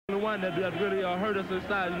The one that really hurt us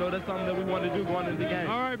inside, you know, that's something that we want to do going into the game.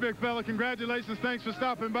 All right, big fella, congratulations. Thanks for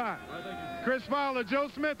stopping by. Chris Fowler, Joe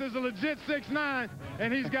Smith is a legit 6'9",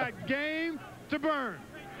 and he's got game to burn.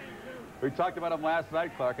 We talked about him last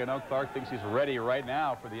night, Clark. I know Clark thinks he's ready right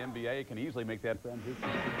now for the NBA. He can easily make that transition.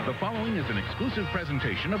 The following is an exclusive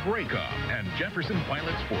presentation of Raycom and Jefferson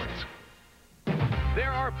Pilot Sports.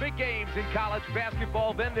 There are big games in college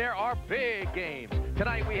basketball, then there are big games.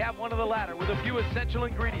 Tonight we have one of the latter with a few essential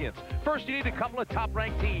ingredients. First, you need a couple of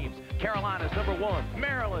top-ranked teams. Carolina's #1,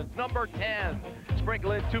 Maryland's #10.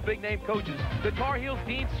 Sprinkle in two big-name coaches. The Tar Heels'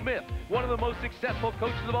 Dean Smith, one of the most successful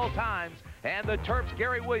coaches of all times, and the Terps'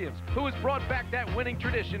 Gary Williams, who has brought back that winning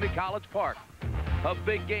tradition to College Park. A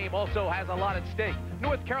big game also has a lot at stake.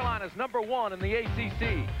 North Carolina's #1 in the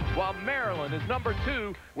ACC, while Maryland is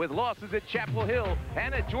 #2 with losses at Chapel Hill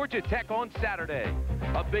and at Georgia Tech on Saturday.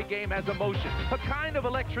 A big game has emotion, a kind of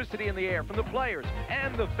electricity in the air from the players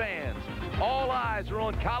and the fans. All eyes are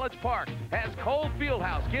on College Park as Cole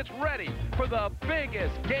Fieldhouse gets ready for the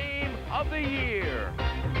biggest game of the year.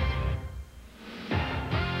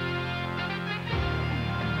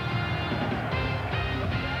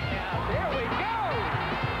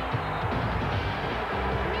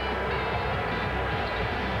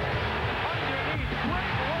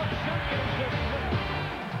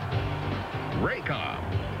 Raycom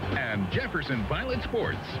and Jefferson Pilot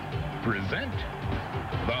Sports present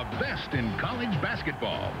the best in college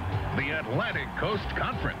basketball, the Atlantic Coast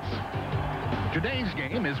Conference. Today's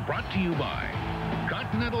game is brought to you by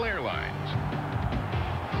Continental Airlines,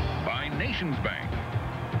 by Nations Bank,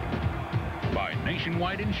 by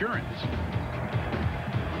Nationwide Insurance,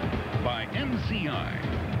 by MCI,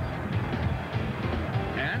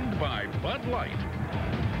 and by Bud Light.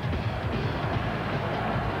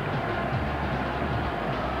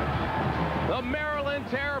 The Maryland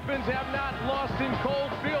Terrapins have not lost in Cole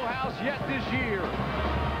Fieldhouse yet this year.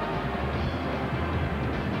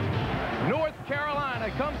 North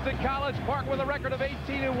Carolina comes to College Park with a record of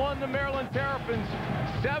 18-1. The Maryland Terrapins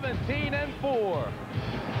 17-4.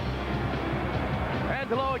 And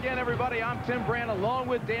hello again, everybody. I'm Tim Brand along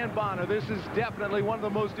with Dan Bonner. This is definitely one of the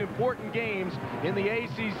most important games in the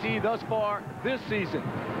ACC thus far this season.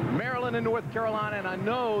 Maryland and North Carolina, and I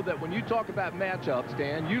know that when you talk about matchups,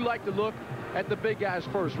 Dan, you like to look at the big guys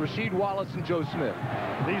first, Rasheed Wallace and Joe Smith.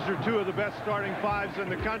 These are two of the best starting fives in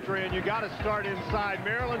the country, and you got to start inside.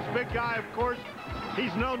 Maryland's big guy, of course,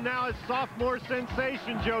 he's known now as sophomore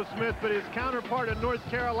sensation Joe Smith, but his counterpart in North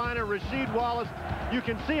Carolina, Rasheed Wallace, you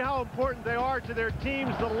can see how important they are to their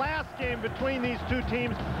teams. The last game between these two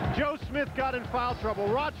teams, Joe Smith got in foul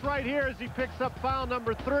trouble. Watch right here as he picks up foul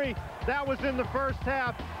number 3. That was in the first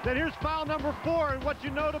half. Then here's foul number 4, and what you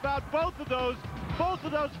note about both of those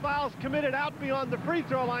fouls committed out beyond the free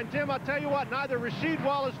throw line. Tim, I'll tell you what, neither Rasheed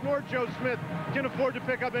Wallace nor Joe Smith can afford to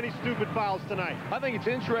pick up any stupid fouls tonight. I think it's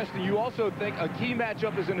interesting. You also think a key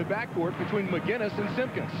matchup is in the backcourt between McGinnis and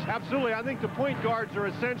Simpkins. Absolutely. I think the point guards are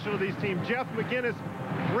essential to these teams. Jeff McGinnis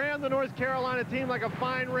ran the North Carolina team like a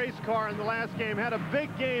fine race car in the last game, had a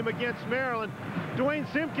big game against Maryland. Dwayne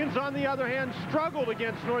Simpkins, on the other hand, struggled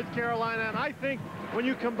against North Carolina, and I think when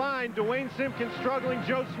you combine Dwayne Simpkins struggling,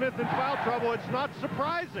 Joe Smith in foul trouble, it's not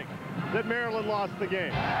surprising that Maryland lost the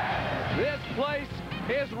game. This place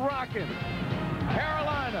is rocking.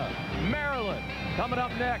 Carolina, Maryland, coming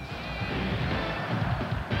up next.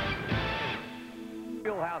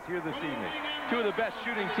 Fieldhouse here this evening. Two of the best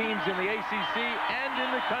shooting teams in the ACC and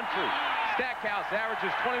in the country. Stackhouse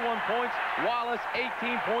averages 21 points, Wallace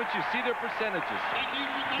 18 points. You see their percentages.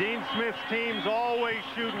 Dean Smith's teams always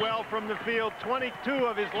shoot well from the field. 22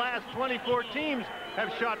 of his last 24 teams have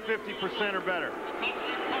shot 50% or better.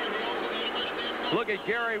 Look at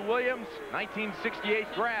Gary Williams, 1968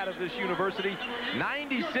 grad of this university.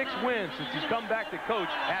 96 wins since he's come back to coach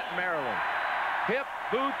at Maryland. Hip,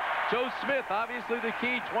 boot, Joe Smith, obviously the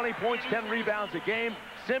key. 20 points, 10 rebounds a game.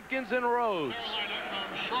 Simpkins and Rhodes.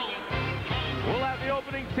 We'll have the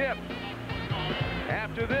opening tip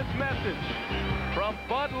after this message from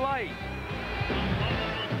Bud Light.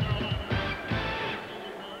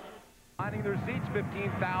 Finding their seats,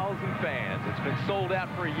 15,000 fans. It's been sold out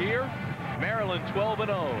for a year. Maryland 12-0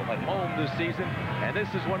 at home this season, and this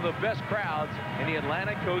is one of the best crowds in the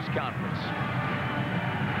Atlantic Coast Conference.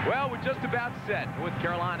 Well, we're just about set. North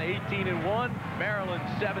Carolina 18-1, Maryland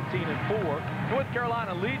 17-4. North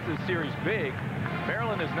Carolina leads the series big.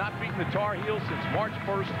 Maryland has not beaten the Tar Heels since March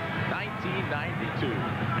 1st, 1992.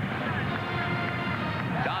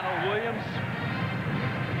 Donald Williams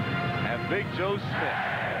and Big Joe Smith.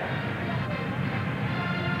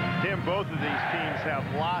 Tim, both of these teams have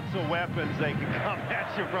lots of weapons. They can come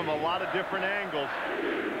at you from a lot of different angles.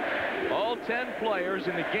 10 players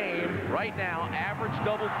in the game right now average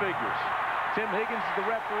double figures. Tim Higgins is the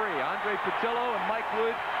referee. Andre Patillo and Mike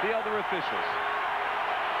Wood, the other officials.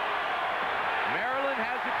 Maryland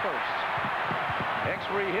has it first.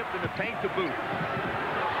 X-ray hipped in the paint to boot.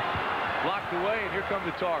 Blocked away, and here come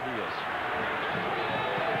the Tar Heels.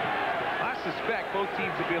 I suspect both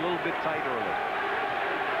teams will be a little bit tight early.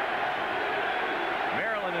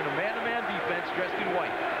 Maryland in a man-to-man defense dressed in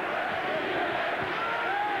white.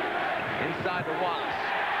 Inside to Wallace.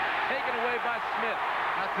 Taken away by Smith.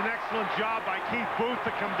 That's an excellent job by Keith Booth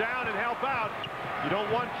to come down and help out. You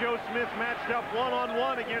don't want Joe Smith matched up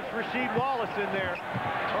one-on-one against Rasheed Wallace in there.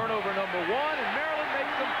 Turnover number 1, and Maryland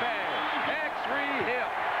makes them pay. X-ray hip.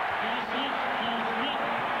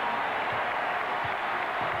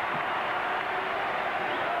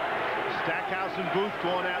 Stackhouse and Booth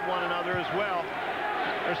going at one another as well.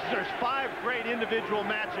 There's 5 great individual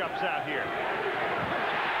matchups out here.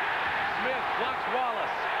 Smith blocks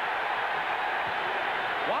Wallace.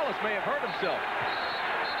 Wallace may have hurt himself.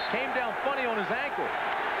 Came down funny on his ankle.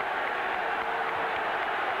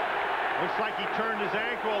 Looks like he turned his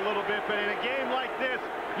ankle a little bit, but in a game like this,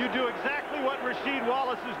 you do exactly what Rasheed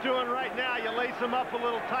Wallace is doing right now. You lace him up a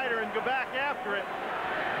little tighter and go back after it.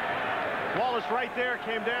 Wallace right there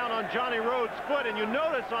came down on Johnny Rhodes' foot, and you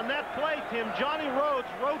notice on that play, Tim, Johnny Rhodes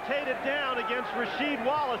rotated down against Rasheed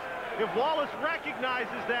Wallace. If Wallace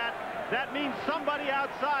recognizes that, that means somebody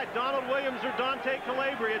outside, Donald Williams or Dante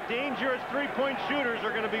Calabria, dangerous three-point shooters,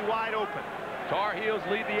 are going to be wide open. Tar Heels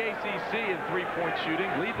lead the ACC in three-point shooting,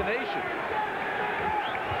 lead the nation.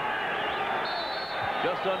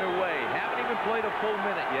 Just underway, haven't even played a full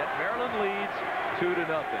minute yet. Maryland leads 2-0.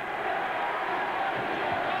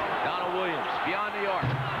 Donald Williams beyond the arc.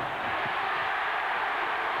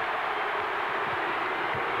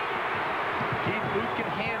 Keith Booth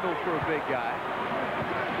can handle for a big guy.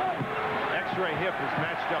 X-ray hip is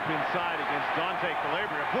matched up inside against Dante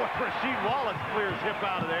Calabria. Boy, Rasheed Wallace clears hip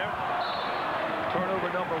out of there.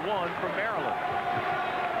 Turnover number 1 for Maryland.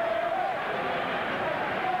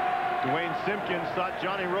 Dwayne Simpkins thought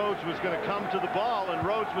Johnny Rhodes was going to come to the ball, and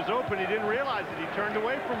Rhodes was open. He didn't realize it. He turned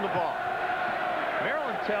away from the ball.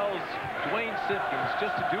 Maryland tells Dwayne Simpkins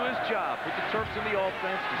just to do his job, put the Terps in the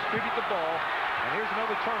offense, distribute the ball, and here's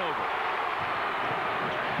another turnover.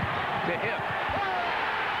 To him.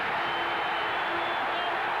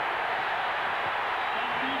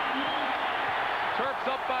 Terps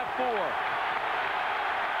up by 4.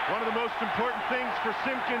 One of the most important things for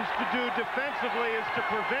Simpkins to do defensively is to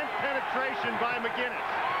prevent penetration by McGinnis.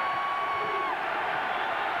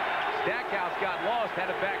 Stackhouse got lost, had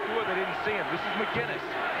a back door, they didn't see him. This is McGinnis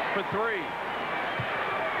for 3.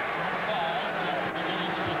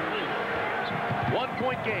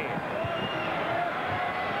 1-point game.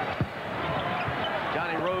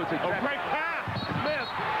 Johnny Rhodes. A great pass. Smith.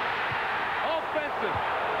 Offensive.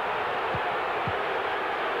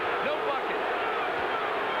 No bucket.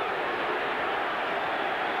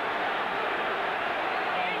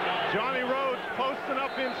 Johnny Rhodes posting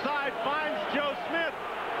up inside, finds Joe Smith.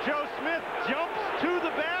 Joe Smith jumps to the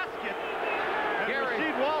basket, and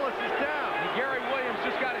Rasheed Wallace is down. And Gary Williams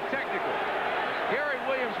just got a technical. Gary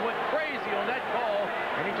Williams went crazy on that call,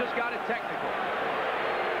 and he just got a technical.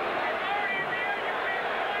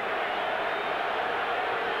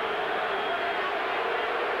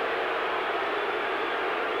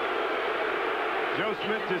 Joe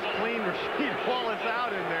Smith just cleaned Rasheed Wallace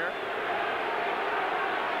out in there.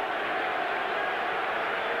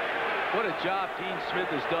 What a job Dean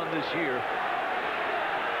Smith has done this year.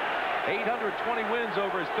 820 wins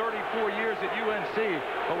over his 34 years at UNC,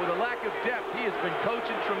 but with a lack of depth, he has been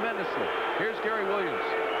coaching tremendously. Here's Gary Williams.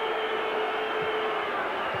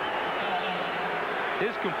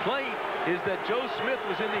 His complaint is that Joe Smith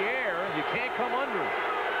was in the air, and you can't come under him.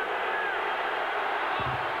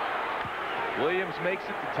 Williams makes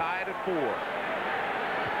it to tie it at 4.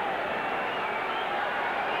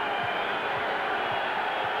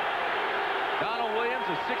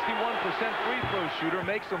 A 61% free throw shooter,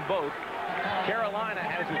 makes them both. Carolina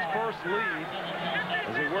has its first lead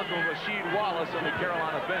as they work with Rasheed Wallace on the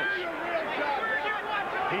Carolina bench.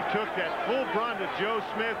 He took that full brunt of Joe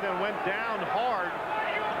Smith and went down hard.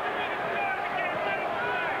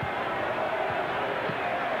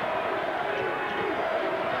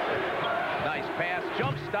 Nice pass,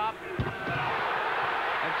 jump stop,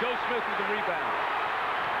 and Joe Smith with the rebound.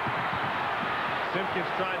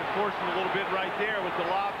 Simpkins trying to force him a little bit right there with the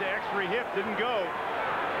lob to X-ray hip. Didn't go.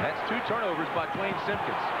 That's 2 turnovers by Dwayne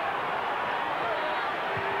Simpkins.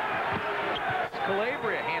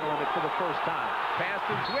 Calabria handling it for the first time. Pass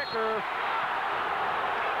to Zwicker.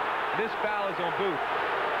 This foul is on Booth.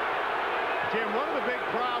 Tim, one of the big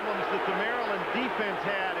problems that the Maryland defense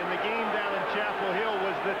had in the game down in Chapel Hill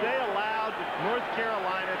was that they allowed North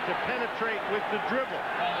Carolina to penetrate with the dribble.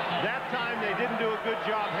 That time they didn't do a good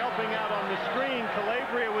job helping out on the screen.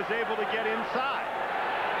 Calabria was able to get inside.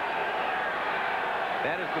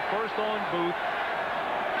 That is the first on Booth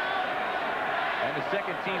and the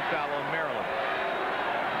second team foul on Maryland.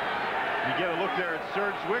 You get a look there at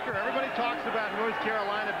Serge Zwicker. Everybody talks about North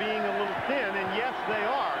Carolina being a little thin, and yes, they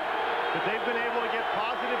are. But they've been able to get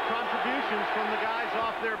positive contributions from the guys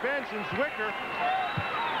off their bench, and Zwicker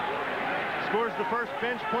scores the first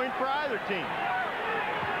bench point for either team.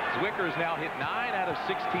 Zwicker has now hit 9 out of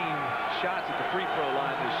 16 shots at the free throw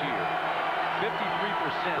line this year.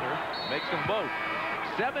 53%er, makes them both.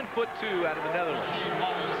 7'2" out of the Netherlands.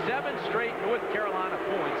 7 straight North Carolina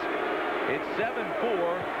points. It's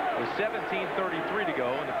 7-4 with 17:33 to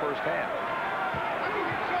go in the first half.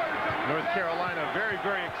 North Carolina, a very,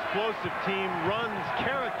 very explosive team. Runs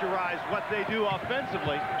characterize what they do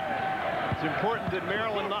offensively. It's important that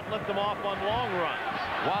Maryland not let them off on long runs.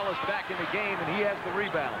 Wallace back in the game, and he has the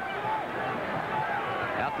rebound.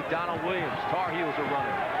 Out to Donald Williams. Tar Heels are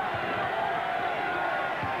running.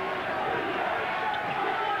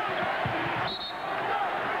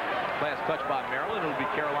 Last touch by Maryland. It'll be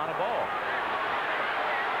Carolina ball.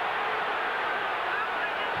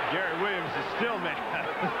 Gary Williams is still mad.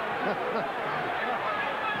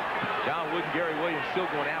 John Wood and Gary Williams still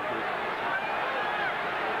going after it.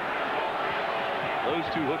 Those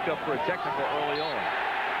two hooked up for a technical early on.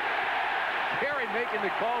 Gary making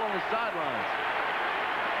the call on the sidelines.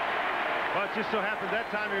 Well, it just so happened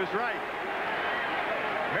that time he was right.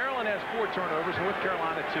 Maryland has 4 turnovers, North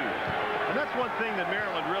Carolina 2. And that's one thing that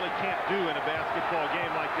Maryland really can't do in a basketball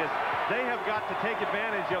game like this. They have got to take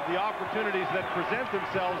advantage of the opportunities that present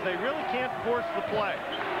themselves. They really can't force the play.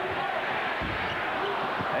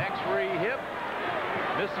 X-ray hip,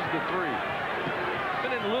 misses the 3.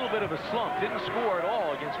 Been in a little bit of a slump. Didn't score at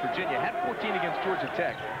all against Virginia. Had 14 against Georgia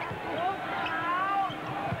Tech.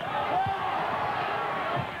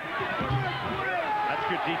 That's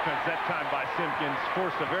good defense that time by Simpkins.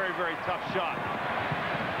 Forced a very, very tough shot.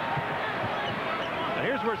 Now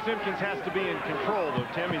here's where Simpkins has to be in control, though,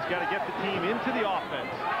 Tim. He's got to get the team into the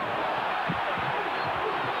offense.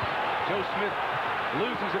 Joe Smith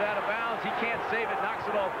loses it out of bounds. He can't save it. Knocks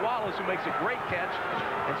it off Wallace, who makes a great catch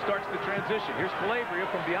and starts the transition. Here's Calabria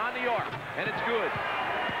from beyond the arc, and it's good.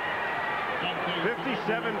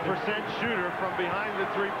 57% shooter from behind the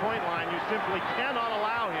three-point line. You simply cannot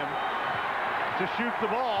allow him to shoot the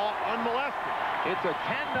ball unmolested. It's a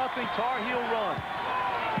 10-0 Tar Heel run.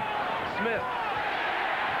 Smith.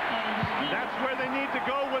 That's where they need to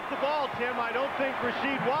go with the ball, Tim. I don't think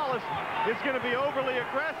Rasheed Wallace is going to be overly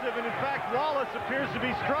aggressive, and in fact, Wallace appears to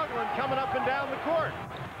be struggling coming up and down the court.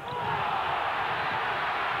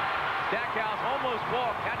 Stackhouse almost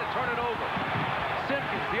walked, had to turn it over.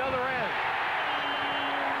 Simpkins, the other end.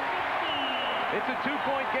 It's a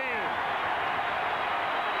 2-point game.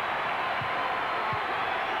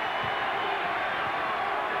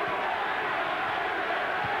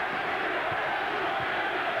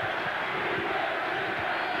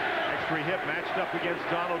 Hip matched up against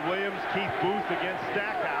Donald Williams. Keith Booth against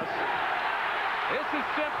Stackhouse. This is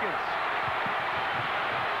Simpkins.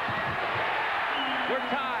 We're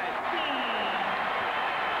tied.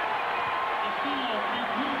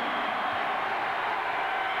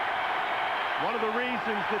 One of the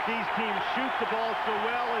reasons that these teams shoot the ball so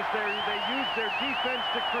well is they use their defense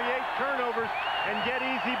to create turnovers and get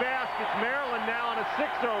easy baskets. Maryland now on a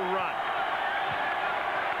 6-0 run.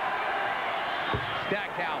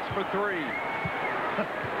 Stackhouse for 3.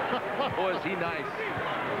 Boy, is he nice.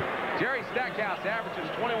 Jerry Stackhouse averages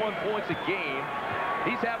 21 points a game.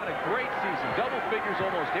 He's having a great season. Double figures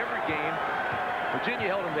almost every game. Virginia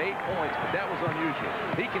held him to 8 points, but that was unusual.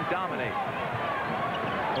 He can dominate.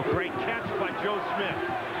 A great catch by Joe Smith.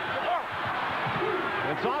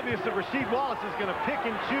 It's obvious that Rasheed Wallace is going to pick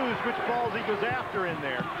and choose which balls he goes after in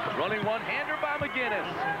there. Running one-hander by McGinnis.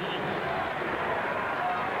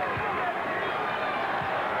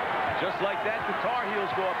 Just like that, the Tar Heels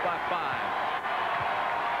go up by 5.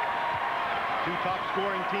 Two top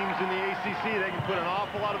scoring teams in the ACC. They can put an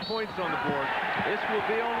awful lot of points on the board. This will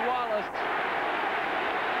be on Wallace.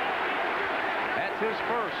 That's his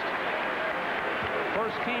first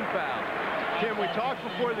team foul. Tim, we talked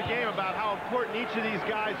before the game about how important each of these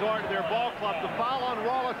guys are to their ball club. The foul on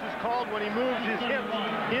Wallace is called when he moves his hips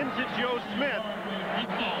into Joe Smith.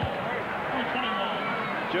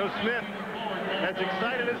 Joe Smith as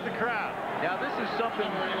excited as the crowd. Now this is something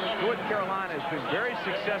North Carolina has been very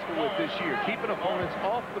successful with this year, keeping opponents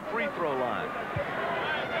off the free throw line.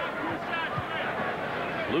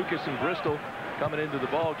 Lucas and Bristol coming into the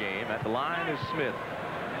ball game. At the line is Smith.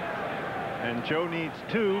 And Joe needs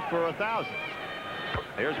 2 for 1,000.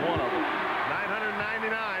 There's one of them.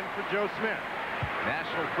 999 for Joe Smith.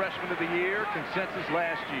 National Freshman of the Year, consensus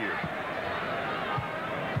last year.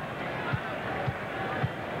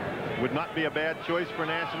 Would not be a bad choice for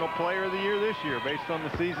National Player of the Year this year based on the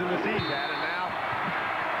season that he's had, and now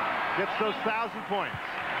gets those 1,000 points.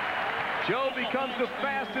 Joe becomes the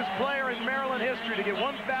fastest player in Maryland history to get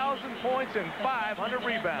 1,000 points and 500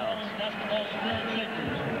 rebounds.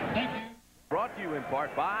 Brought to you in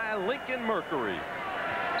part by Lincoln Mercury.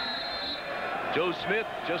 Joe Smith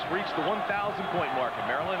just reached the 1,000-point mark in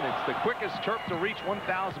Maryland. It's the quickest Terp to reach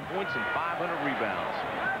 1,000 points and 500 rebounds.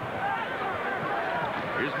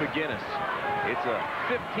 Here's McGinnis. It's a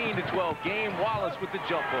 15-12 game. Wallace with the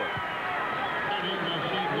jump hook.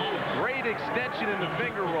 Great extension in the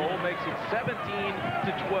finger roll makes it 17-12.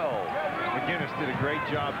 McGinnis did a great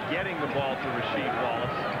job getting the ball to Rasheed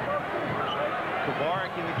Wallace.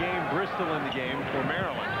 Kovarik in the game, Bristol in the game for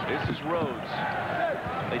Maryland. This is Rhodes.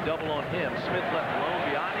 They double on him. Smith left alone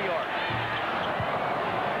beyond the arc.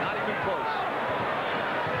 Not even close.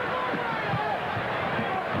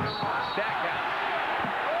 Stackhouse.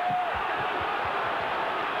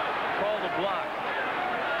 Call the block.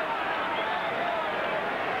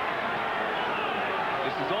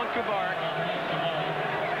 This is on Kovarik.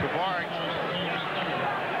 Kovarik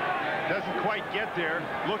doesn't quite get there,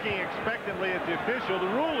 looking expectantly at the official.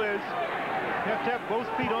 The rule is you have to have both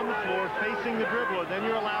feet on the floor facing the dribbler. Then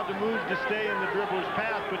you're allowed to move to stay in the dribbler's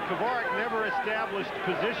path, but Kovarik never established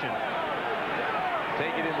position.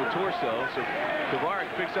 Take it in the torso, so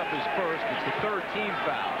Kovarik picks up his first. It's the 3rd team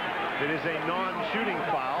foul. It is a non-shooting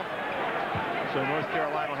foul, so North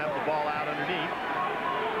Carolina will have the ball out underneath.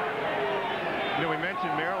 You know, we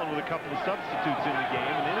mentioned Maryland with a couple of substitutes in the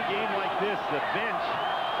game, and in a game like this, the bench,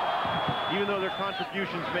 even though their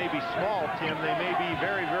contributions may be small, Tim, they may be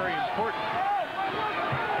very, very important.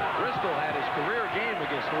 Bristol had his career game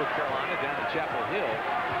against North Carolina down at Chapel Hill.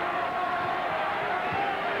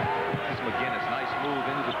 This is McGinnis. Nice move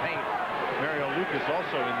into the paint. Mario Lucas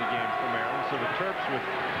also in the game for Maryland, so the Terps with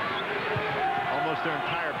almost their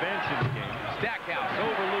entire bench in the game. Stackhouse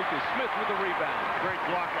over Lucas. Smith with the rebound. Great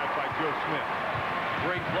block out by Joe Smith.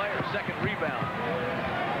 Great player. 2nd rebound.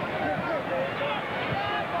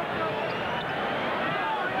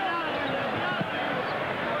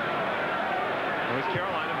 North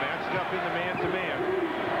Carolina matched up in the man-to-man.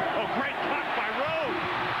 Oh, great cut by Rhodes.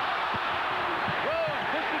 Rhodes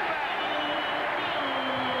pushes it back.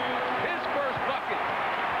 His first bucket.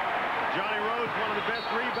 Johnny Rhodes, one of the best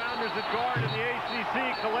rebounders at guard in the ACC.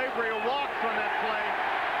 Calabria walks on that play.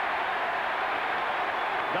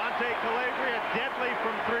 Dante Calabria, deadly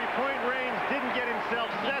from three-point range, didn't get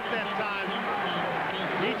himself set that time.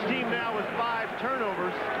 Each team now with 5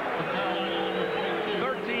 turnovers.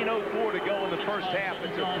 13:04 to go in the first half.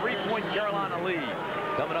 It's a 3-point Carolina lead.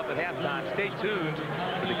 Coming up at halftime, stay tuned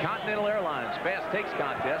to the Continental Airlines Fast Takes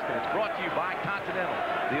Contest, and it's brought to you by Continental,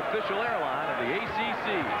 the official airline of the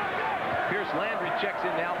ACC. Pierce Landry checks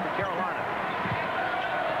in now for Carolina.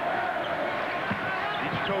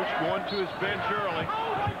 Each coach going to his bench early.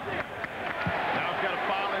 Now he's got a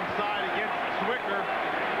foul inside against Zwicker,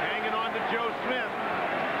 hanging on to Joe Smith.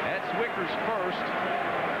 That's Zwicker's first.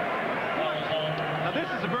 Now this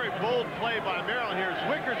is a very bold play by Maryland here.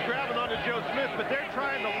 Zwicker's grabbing onto Joe Smith, but they're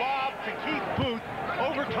trying to lob to Keith Booth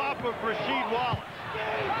over top of Rasheed Wallace.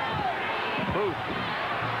 Booth.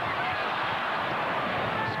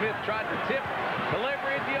 Smith tried to tip.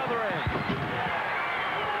 Calabria at the other end.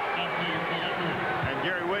 And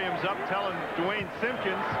Gary Williams up telling Dwayne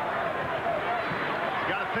Simpkins, he's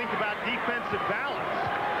got to think about defensive balance.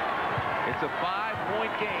 It's a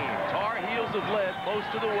 5-point game. Tar Heels have led most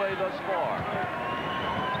of the way thus far.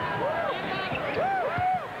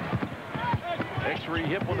 X-ray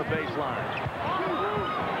hip on the baseline.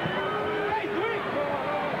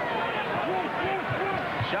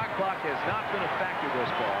 Shot clock has not been a factor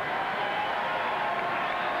thus far.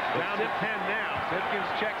 Down to 10 now. Simpkins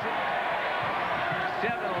checks it.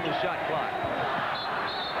 7 on the shot clock.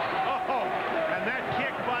 Oh, and that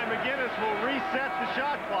kick by McGinnis will reset the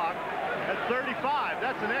shot clock at 35.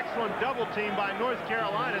 That's an excellent double team by North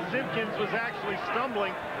Carolina. Simpkins was actually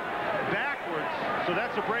stumbling backwards, so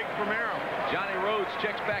that's a break for Maryland. Johnny Rhodes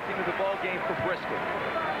checks back into the ball game for Bristol.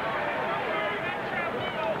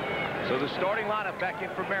 So the starting lineup back in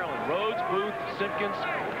for Maryland: Rhodes, Booth, Simpkins,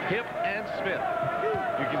 Hip, and Smith.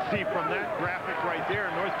 You can see from that graphic right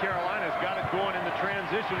there, North Carolina's got it going in the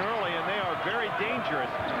transition early, and they are very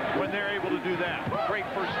dangerous when they're able to do that. Great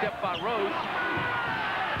first step by Rhodes.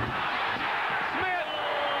 Smith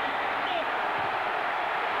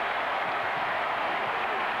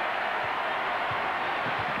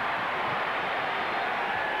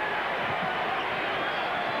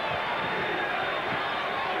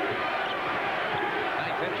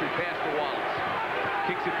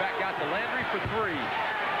to Landry for 3.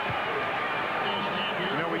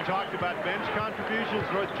 You know, we talked about bench contributions.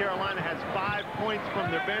 North Carolina has 5 points from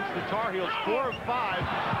their bench. The Tar Heels 4 of 5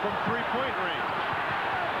 from three-point range.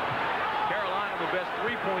 Carolina, the best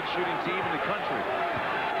three-point shooting team in the country.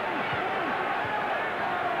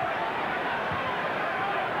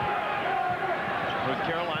 North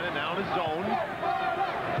Carolina now in a zone.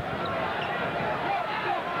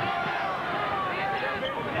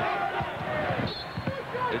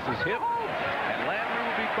 This is Hip, and Landry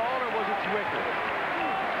will be called, or was it Zwicker?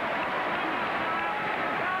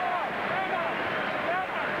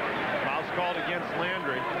 Foul's called against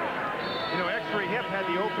Landry. You know, X-Ray Hip had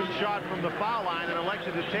the open shot from the foul line and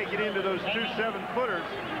elected to take it into those 2 7-footers.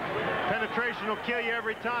 Penetration will kill you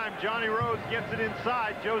every time. Johnny Rhodes gets it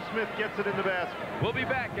inside. Joe Smith gets it in the basket. We'll be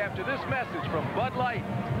back after this message from Bud Light.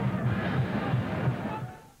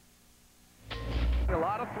 A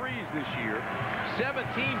lot of threes this year. 17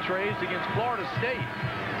 trays against Florida State.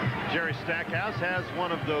 Jerry Stackhouse has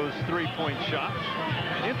one of those three-point shots.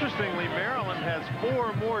 Interestingly, Maryland has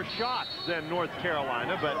 4 more shots than North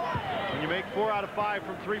Carolina, but when you make 4 out of 5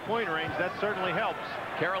 from three-point range, that certainly helps.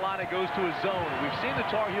 Carolina goes to a zone. We've seen the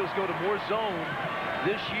Tar Heels go to more zone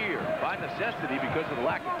this year by necessity because of the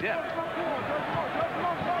lack of depth.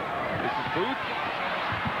 This is Booth.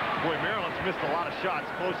 Boy, Maryland's missed a lot of shots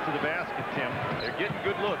close to the basket, Tim. They're getting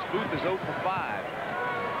good looks. Booth is 0 for 5.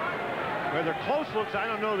 Well, they're close looks. I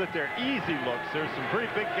don't know that they're easy looks. There's some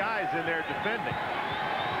pretty big guys in there defending.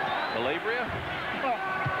 Calabria.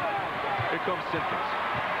 Here comes Simpkins.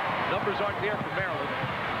 Numbers aren't there for Maryland.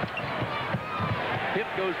 Hip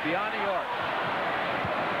goes beyond the arc.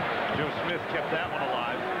 Joe Smith kept that one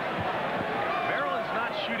alive. Maryland's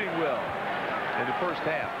not shooting well in the first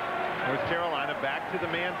half. North Carolina back to the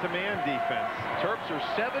man-to-man defense. Terps are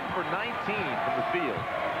 7 for 19 from the field.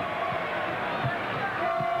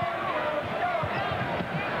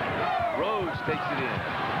 Rose takes it in.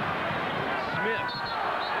 Smith.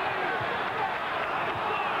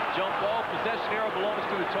 Jump ball, possession arrow belongs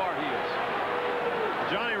to the Tar Heels.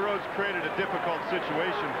 Johnny Rhodes created a difficult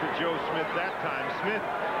situation for Joe Smith that time. Smith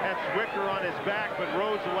had Zwicker on his back, but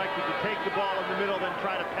Rhodes elected to take the ball in the middle, then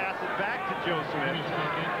try to pass it back to Joe Smith.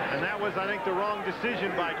 And that was, I think, the wrong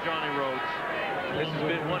decision by Johnny Rhodes. This has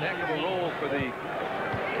been one heck of a roll for the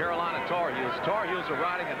Carolina Tar Heels. Tar Heels are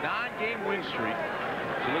riding a 9-game win streak.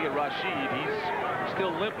 So look at Rasheed. He's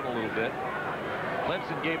still limping a little bit.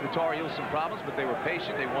 Clemson gave the Tar Heels some problems, but they were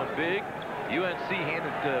patient. They won big. UNC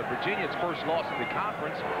handed Virginia its first loss in the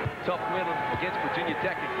conference. Tough win against Virginia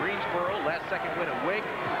Tech at Greensboro. Last second win at Wake.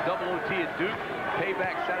 Double OT at Duke.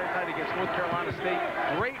 Payback Saturday night against North Carolina State.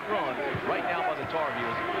 Great run right now by the Tar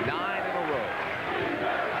Heels. 9 in a row.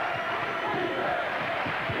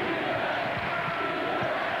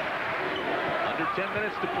 Under 10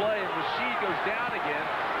 minutes to play, and Rasheed goes down again.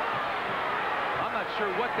 I'm not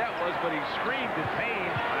sure what that was, but he screamed in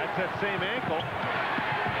pain. That's that same ankle.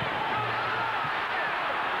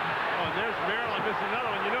 And there's Maryland missing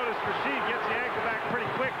another one. You notice Rasheed gets the ankle back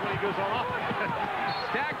pretty quick when he goes on.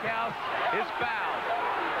 Stackhouse is fouled.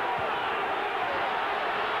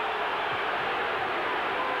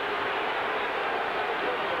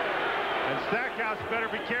 And Stackhouse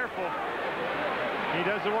better be careful. He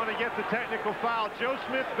doesn't want to get the technical foul. Joe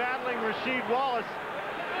Smith battling Rasheed Wallace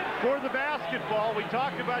for the basketball. We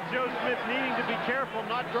talked about Joe Smith needing to be careful,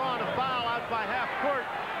 not drawing a foul out by half court.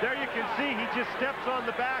 There you can see he just steps on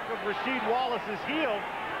the back of Rasheed Wallace's heel,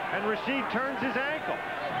 and Rasheed turns his ankle.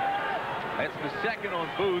 That's the second on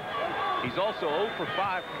Booth. He's also 0 for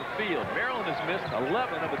 5 from the field. Maryland has missed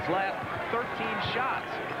 11 of its last 13 shots.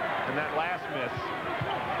 And that last miss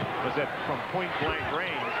was from point-blank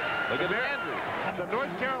range. Look at Landry. The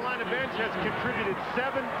North Carolina bench has contributed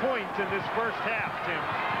 7 points in this first half, Tim.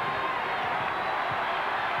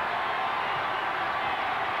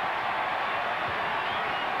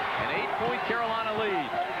 An 8-point Carolina lead.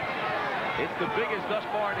 It's the biggest thus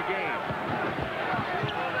far in the game.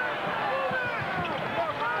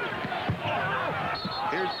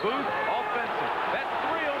 Here's Booth, offensive. That's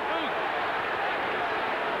 3 on Booth.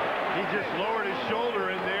 He just lowered his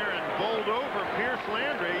shoulder in there and bowled over Pierce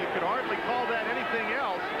Landry. You could hardly call that anything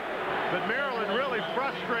else. But Maryland really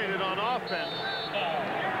frustrated on offense.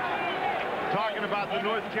 Talking about the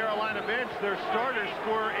North Carolina bench, their starters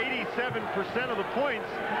score 87% of the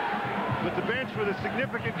points, with the bench with a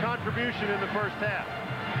significant contribution in the first half.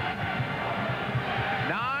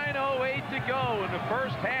 9:08 to go in the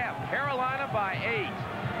first half. Carolina by 8.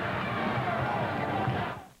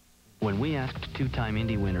 When we asked two-time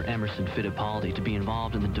Indy winner Emerson Fittipaldi to be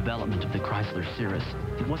involved in the development of the Chrysler Cirrus,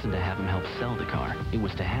 it wasn't to have him help sell the car. It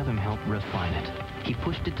was to have him help refine it. He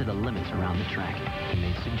pushed it to the limits around the track. He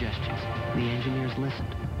made suggestions. The engineers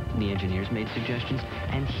listened. The engineers made suggestions,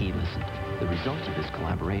 and he listened. The result of this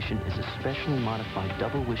collaboration is a specially modified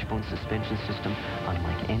double wishbone suspension system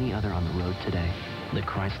unlike any other on the road today. The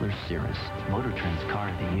Chrysler Cirrus, Motor Trend's car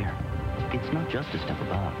of the year. It's not just a step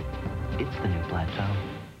above. It's the new plateau.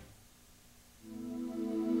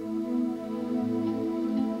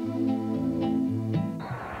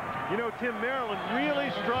 You know, Tim, Maryland really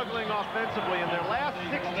struggling offensively. In their last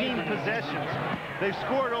 16 possessions, they've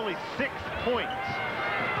scored only 6 points.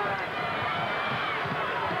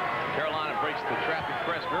 Carolina breaks the traffic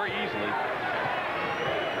press very easily.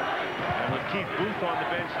 And with Keith Booth on the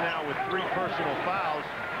bench now with 3 personal fouls,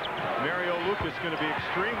 Mario Lucas going to be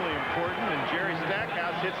extremely important, and Jerry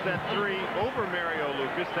Stackhouse hits that 3 over Mario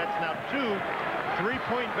Lucas. That's now 2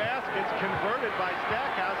 3-point baskets converted by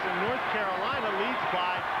Stackhouse, and North Carolina leads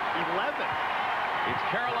by 11. It's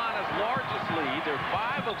Carolina's largest lead. They're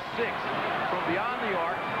 5 of 6 from beyond the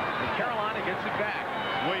arc, and Carolina gets it back.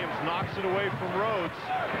 Williams knocks it away from Rhodes.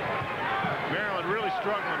 Maryland really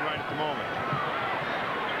struggling right at the moment.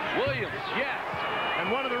 Williams, yes.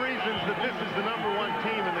 And one of the reasons that this is the #1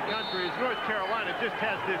 team in the country is North Carolina just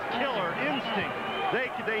has this killer instinct.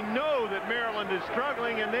 They know that Maryland is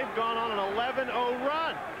struggling, and they've gone on an 11-0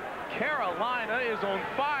 run. Carolina is on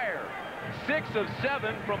fire. 6 of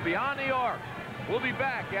 7 from beyond the arc. We'll be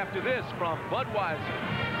back after this from Budweiser.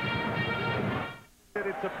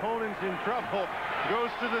 Its opponents in trouble. Goes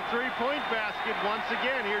to the 3-point basket once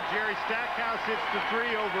again. Here Jerry Stackhouse hits the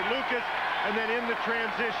 3 over Lucas, and then in the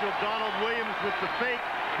transition, Donald Williams with the fake.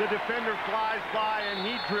 The defender flies by, and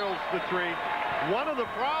he drills the 3. One of the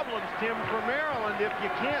problems, Tim, for Maryland, if you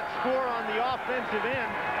can't score on the offensive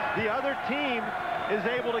end, the other team is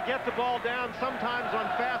able to get the ball down sometimes on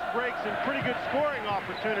fast breaks and pretty good scoring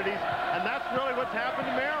opportunities, and that's really what's happened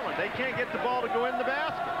to Maryland. They can't get the ball to go in the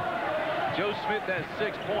basket. Joe Smith has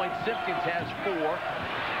 6 points. Simpkins has 4.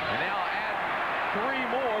 And now add 3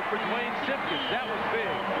 more for Dwayne Simpkins. That was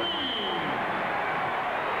big.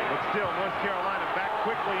 But still, North Carolina back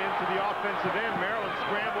quickly into the offensive end. Maryland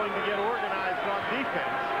scrambling to get organized on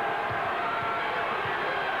defense.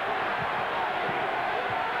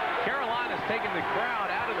 Carolina's taking the crowd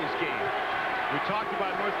out of this game. We talked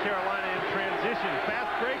about North Carolina in transition. Fast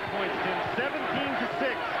break points, Tim,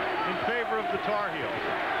 17-6 in favor of the Tar Heels.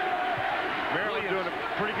 Maryland doing a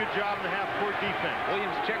pretty good job in the half-court defense.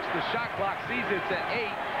 Williams checks the shot clock, sees it's at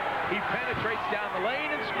 8. He penetrates down the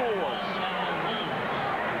lane and scores.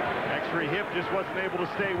 Extra hip just wasn't able to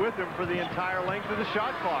stay with him for the entire length of the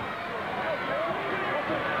shot clock.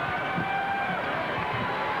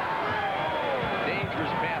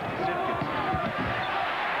 Dangerous pass to Simpkins.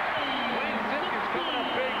 Dwayne Simpkins coming up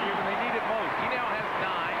big here when they need it most. He now has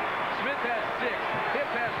 9. Smith has 6. Hip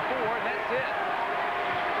has 4, and that's it.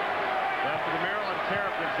 Well, for the Maryland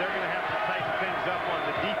Terrapins, they're going to have to tighten things up on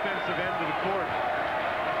the defensive end of the court.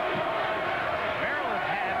 Maryland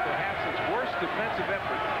had perhaps its worst defensive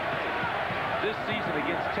effort this season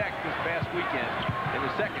against Tech this past weekend, in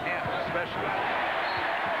the second half especially.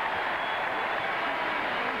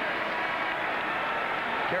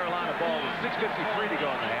 Carolina ball with 6:53 to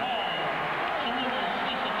go in the half.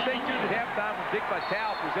 Stay tuned at halftime when Dick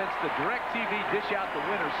Vitale presents the DirecTV Dish Out the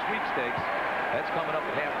Winner sweepstakes. That's coming up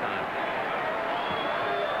at halftime.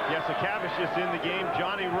 Yes, Cavicius in the game.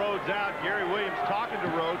 Johnny Rhodes out. Gary Williams talking to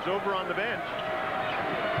Rhodes over on the bench.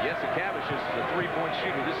 Yes, Cavicius is a 3-point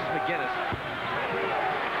shooter. This is McGinnis.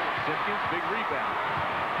 Simpkins, big rebound.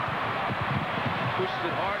 Pushes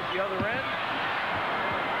it hard at the other end.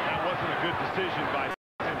 That wasn't a good decision by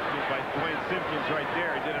Dwayne Simpkins right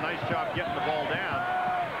there. He did a nice job getting the ball down.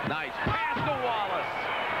 Nice pass to Wallace.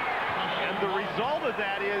 And the result of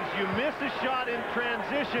that is you miss a shot in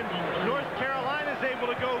transition. North Carolina is able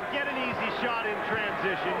to go get an easy shot in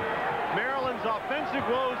transition. Maryland's offensive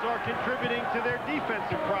woes are contributing to their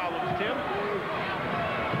defensive problems, Tim.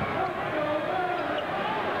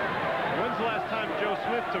 When's the last time Joe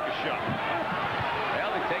Smith took a shot?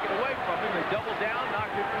 Well, they take it away from him. They double down,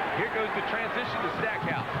 knocked it. Here goes the transition to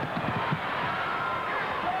Stackhouse.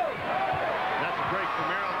 That's a break for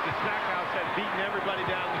Maryland. The Stackhouse had beaten everybody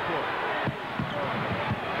down the court.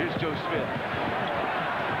 Here's Joe Smith.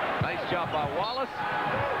 Nice job by Wallace.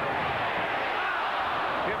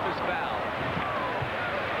 Hip is fouled.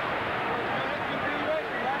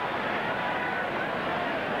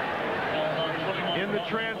 In the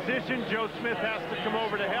transition, Joe Smith has to come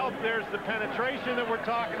over to help. There's the penetration that we're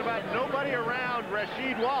talking about. Nobody around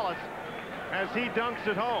Rasheed Wallace as he dunks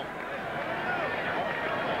it home.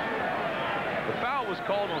 The foul was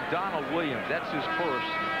called on Donald Williams. That's his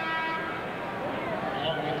first.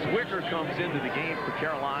 Zwicker comes into the game for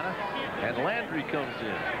Carolina, and Landry comes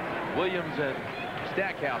in. Williams and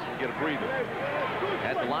Stackhouse will get a breather.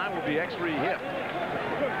 At the line will be X-Ray Hip.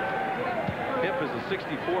 Hip is a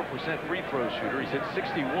 64% free throw shooter. He's hit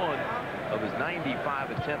 61 of his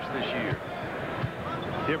 95 attempts this year.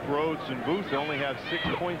 Hip, Rhodes, and Booth only have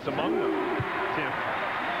 6 points among them, Tim.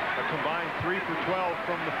 A combined 3 for 12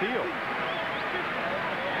 from the field.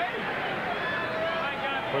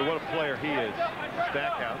 Boy, what a player he is.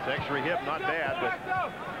 Stackhouse, X-Ray Hip, not bad, but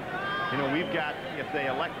you know, we've got, if they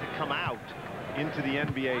elect to come out into the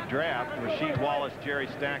NBA draft, Rasheed Wallace, Jerry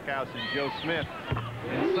Stackhouse, and Joe Smith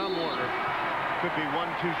in some order could be 1,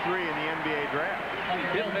 2, 3 in the NBA draft.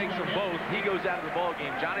 Hip makes them both. He goes out of the ball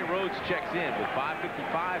game. Johnny Rhodes checks in with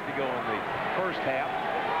 5:55 to go in the first half.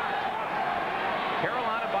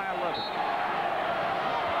 Carolina by 11.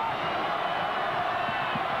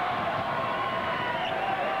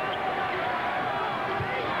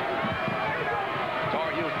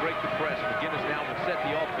 Tar Heels break the press. McGinnis now will set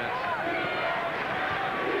the offense.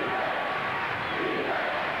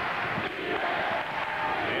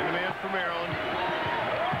 And the man for Maryland.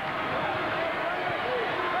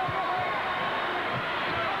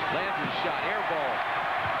 Landry's shot, air ball.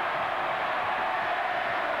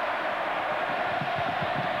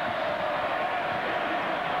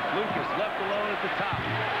 Lucas left alone at the top.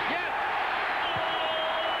 Yes!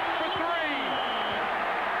 For 3!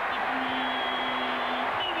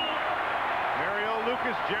 Mario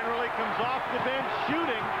Lucas generally comes off the bench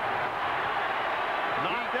shooting.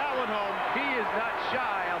 Knocked that one home. He is not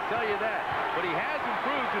shy, I'll tell you that. But he has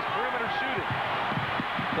improved his perimeter shooting.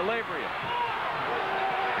 Calabria.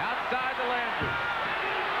 Outside to Landry.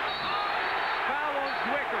 Foul on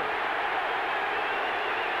Zwicker.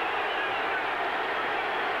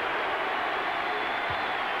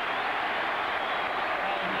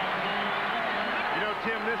 You know,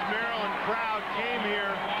 Tim, this Maryland crowd came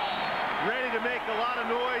here ready to make a lot of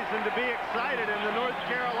noise and to be excited, and the North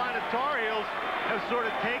Carolina Tar Heels have sort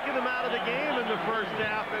of taken them out of the game in the first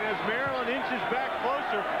half, and as Maryland inches back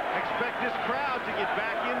closer, expect this crowd to get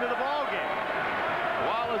back into the ball game.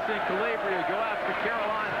 Wallace and Calabria go out for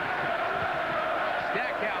Carolina.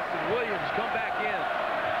 Stackhouse and Williams come back in.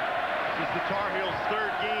 This is the Tar Heels'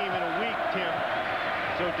 third game in a week, Tim.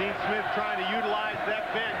 So Dean Smith trying to utilize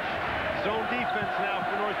that bench. Zone defense now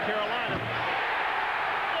for North Carolina.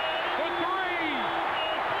 For 3!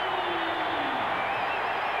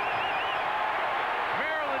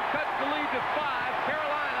 Maryland cuts the lead to 5.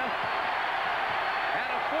 Carolina had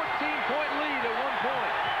a 14-point lead at one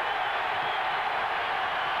point.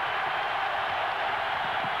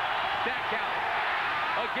 Stackhouse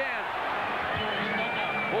again.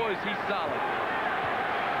 Boys, he's solid.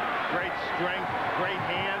 Great strength, great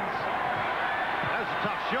hands. That was a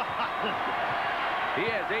tough shot. He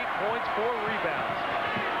has 8 points, 4 rebounds.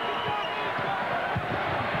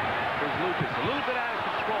 There's Lucas, a little bit out of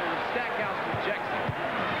control, and Stackhouse rejects him.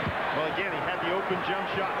 Well, again, he had the open jump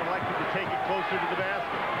shot and elected to take it closer to the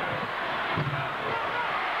basket.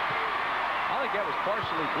 I think that was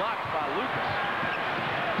partially blocked by Lucas.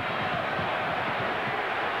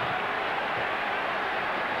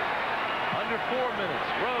 Under 4 minutes.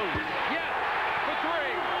 Rhodes. Yes! For 3!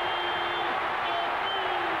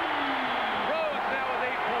 Rhodes now with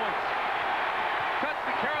 8 points. Cuts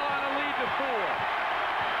the Carolina lead to 4.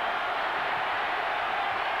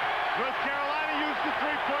 North Carolina used the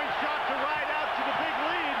three-point shot to ride out to the big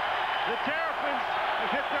lead. The Terrapins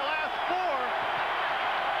have hit their last 4.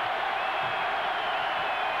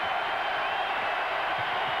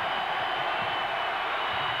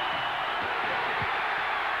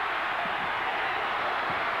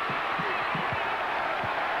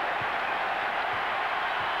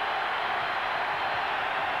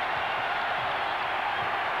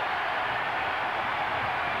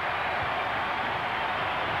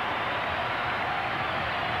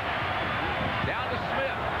 Down to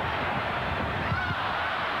Smith.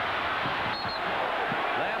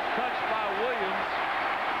 Last touch by Williams.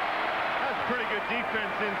 That's pretty good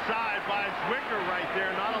defense inside by Zwicker right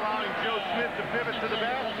there, not allowing Joe Smith to pivot to the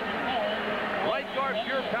basket. Right guard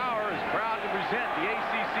Pure Power is proud to present the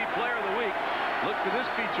ACC Player of the Week. Look for this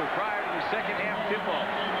feature prior to the second half tip-off.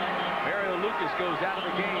 Mario Lucas goes out of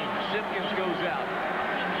the game. Simpkins goes out.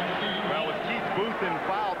 Well, with Keith Booth in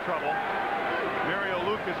foul trouble, Mario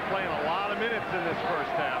Lucas playing a lot of minutes in this first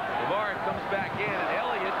half. Navarre comes back in, and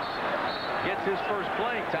Elliott gets his first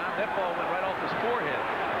playing time. That ball went right off his forehead.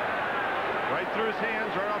 Right through his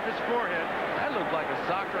hands, right off his forehead. That looked like a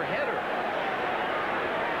soccer header.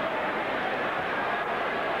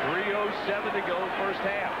 3:07 to go, first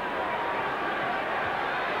half.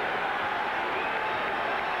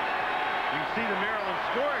 You can see the Maryland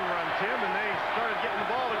scoring run, Tim, and they started getting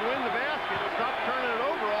the ball to win the basket. Stopped turning it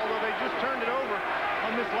over, although they just turned it over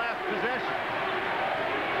on this last possession.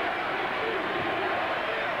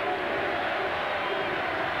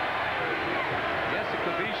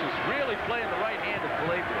 Kavicius really playing the right hand of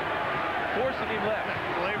Calabria, forcing him left.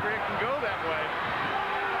 Calabria can go that way.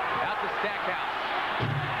 Out to Stackhouse.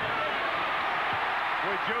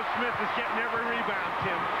 Boy, Joe Smith is getting every rebound,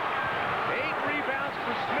 Tim. 8 rebounds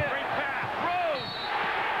for Smith. Great pass. Rose.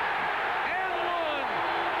 And one.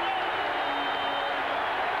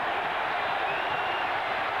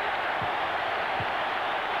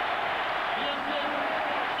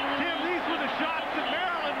 Tim, these were the shots that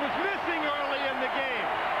Maryland was missing early in the game.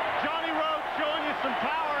 Johnny Rhodes showing you some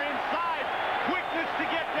power inside. Quickness to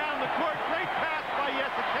get down the court. Great pass by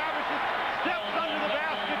Kavicius. Steps under the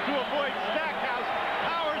basket to avoid Stackhouse.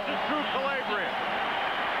 Powers it through Calabria.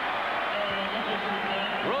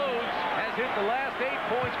 Rhodes has hit the last 8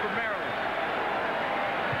 points for Maryland.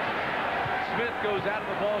 Smith goes out of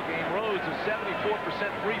the ball game. Rhodes, a 74%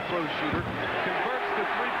 free throw shooter, converts to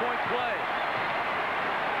three-point play.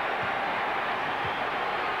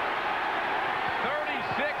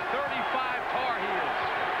 36-35 Tar Heels.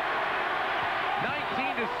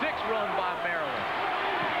 19-6 run by Maryland.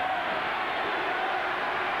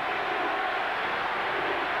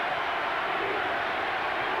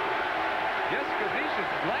 Kavicius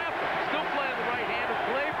is laughing. Still playing the right hand of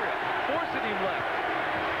Calabria, forcing him left.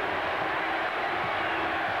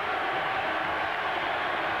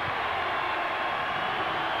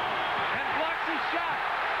 And blocks his shot.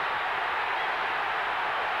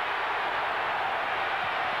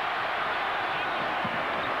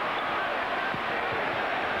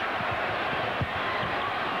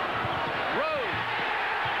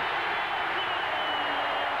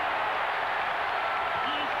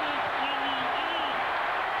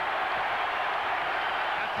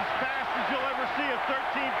 See a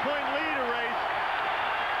 13-point lead erased.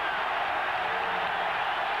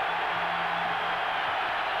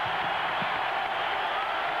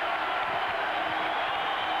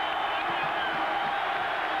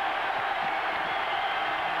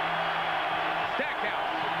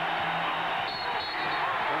 Stackhouse.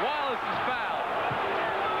 Wallace is fouled.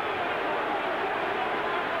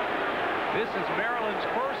 This is Maryland's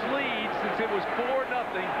first lead since it was 4-0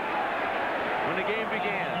 when the game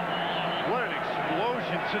began. What an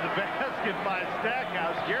explosion to the basket by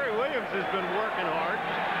Stackhouse. Gary Williams has been working hard.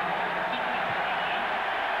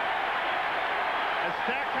 As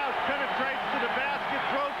Stackhouse penetrates to the basket,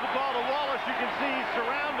 throws the ball to Wallace, you can see he's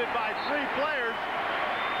surrounded by 3 players.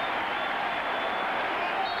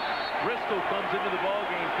 Briscoe comes into the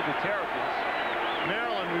ballgame for the Terrapins.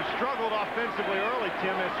 Maryland, who struggled offensively early,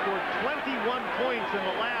 Tim, has scored 21 points in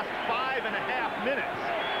the last 5.5 minutes.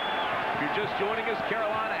 If you're just joining us,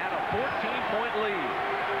 Carolina had a 14-point lead.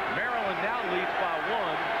 Maryland now leads by 1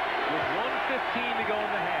 with 1:15 to go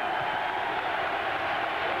in the half.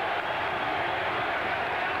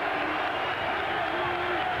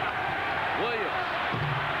 Williams.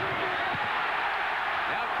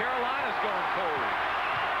 Now Carolina's going forward.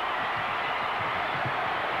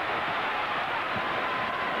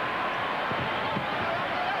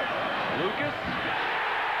 Lucas.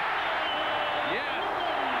 Yes.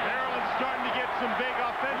 Maryland's starting to get some big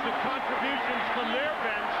offensive contributions from their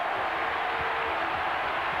bench.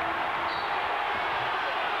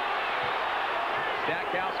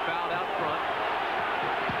 Stackhouse fouled out front.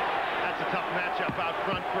 That's a tough matchup out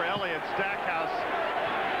front for Elliott. Stackhouse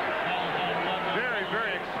very,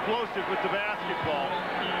 very explosive with the basketball.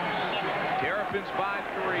 Terrapins by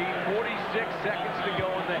 3, 46 seconds to go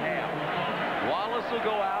in the half. Wallace will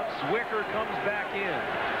go out. Zwicker comes back in.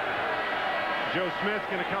 Joe Smith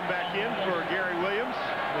going to come back in for Gary Williams.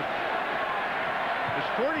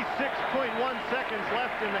 There's 46.1 seconds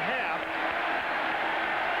left in the half.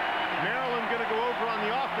 Maryland going to go over on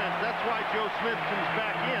the offense. That's why Joe Smith comes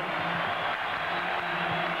back in.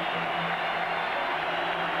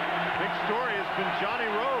 Big story has been Johnny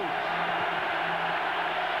Rhodes.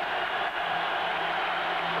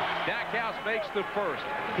 Stackhouse makes the first.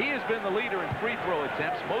 He has been the leader in free throw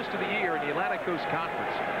attempts most of the year in the Atlantic Coast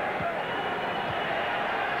Conference.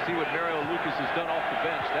 See what Mario Lucas has done off the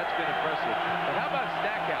bench. That's been impressive. But how about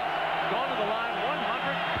Stackhouse? Gone to the line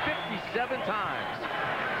 157 times.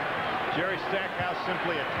 Jerry Stackhouse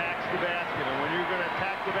simply attacks the basket. And when you're going to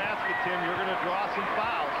attack the basket, Tim, you're going to draw some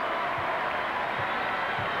fouls.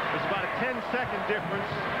 There's about a 10-second difference,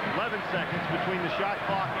 11 seconds between the shot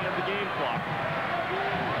clock and the game clock.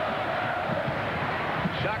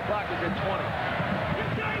 Shot clock is at 20.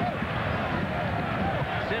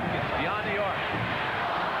 Simpkins beyond the arc.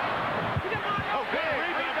 Oh, good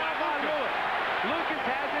rebound by Lucas. Lucas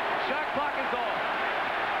has it. Shot clock is off.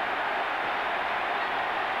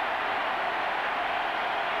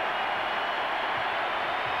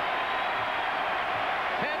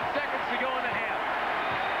 To go in the half.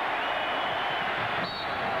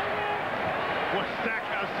 Well,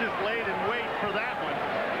 Stackhouse just laid in wait for that one.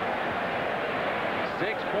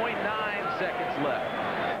 6.9 seconds left.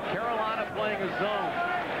 Carolina playing a zone.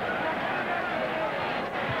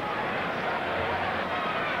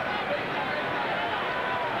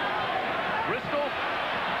 Bristol.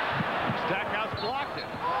 Stackhouse blocked it.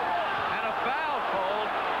 And a foul called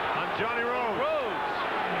On Johnny Rhodes.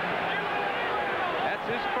 That's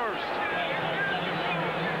his first.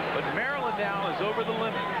 But Maryland now is over the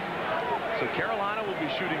limit. So Carolina will be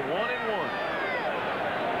shooting 1-1.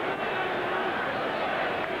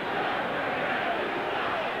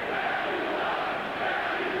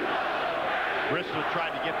 Bristol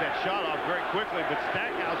tried to get that shot off very quickly, but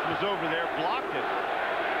Stackhouse was over there, blocked it.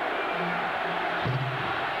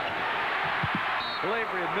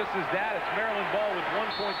 Calabria misses that. It's Maryland ball with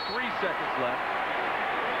 1.3 seconds left.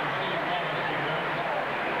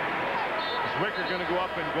 Wicker going to go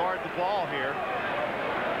up and guard the ball here.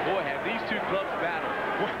 Boy, have these two clubs battled.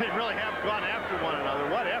 Boy, they really have gone after one another.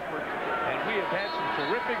 What effort. And we have had some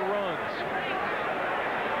terrific runs.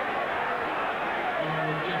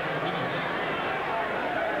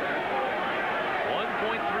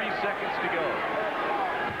 Seconds to go.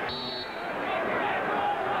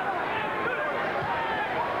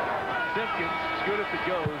 Simpkins is good if it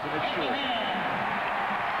goes, and it's short.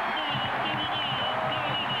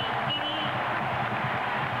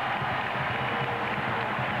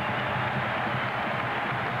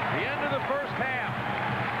 The end of the first half.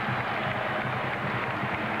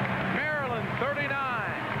 Maryland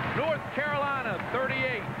 39, North Carolina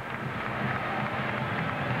 38.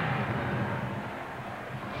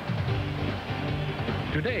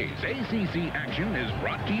 Today's ACC action is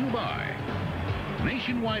brought to you by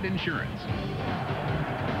Nationwide Insurance,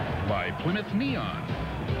 by Plymouth Neon,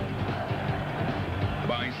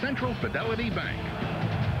 by Central Fidelity Bank,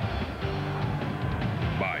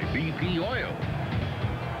 by BP Oil,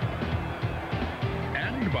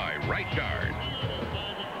 and by Right Guard.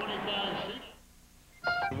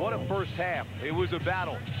 What a first half. It was a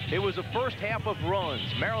battle. It was a first half of runs.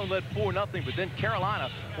 Maryland led 4-0, but then Carolina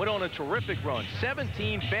went on a terrific run.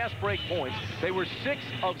 17 fast break points. They were 6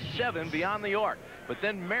 of 7 beyond the arc. But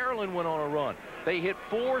then Maryland went on a run. They hit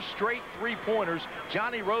 4 straight three-pointers.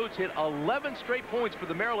 Johnny Rhodes hit 11 straight points for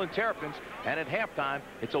the Maryland Terrapins. And at halftime,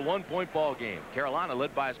 it's a one-point ball game. Carolina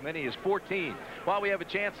led by as many as 14. While we have a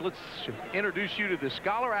chance, let's introduce you to the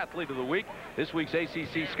Scholar Athlete of the Week. This week's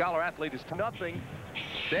ACC Scholar Athlete is nothing.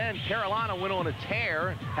 Then Carolina went on a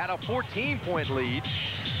tear, had a 14-point lead.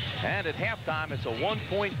 And at halftime, it's a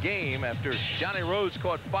one-point game after Johnny Rhodes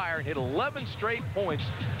caught fire and hit 11 straight points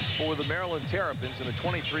for the Maryland Terrapins in a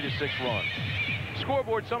 23-6 run.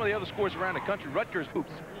 Scoreboard, some of the other scores around the country. Rutgers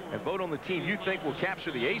hoops, and vote on the team you think will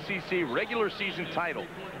capture the ACC regular season title.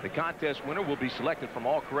 The contest winner will be selected from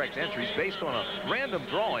all correct entries based on a random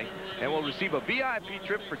drawing and will receive a VIP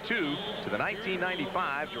trip for 2 to the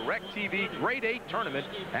 1995 DirecTV Grade 8 tournament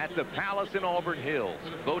at the Palace in Auburn Hills.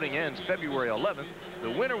 Voting ends February 11th.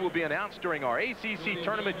 The winner will be announced during our ACC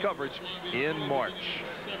tournament coverage in March.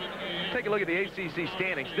 Take a look at the ACC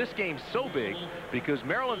standings. This game's so big because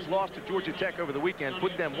Maryland's loss to Georgia Tech over the weekend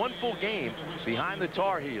put them one full game behind the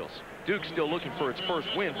Tar Heels. Duke's still looking for its first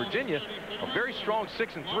win. Virginia, a very strong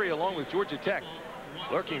 6-3 along with Georgia Tech,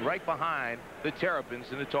 lurking right behind the Terrapins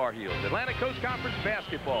and the Tar Heels. Atlantic Coast Conference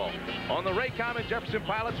basketball on the Raycom and Jefferson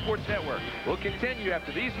Pilot Sports Network will continue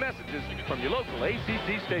after these messages from your local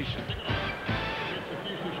ACC station.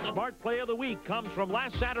 Smart Play of the Week comes from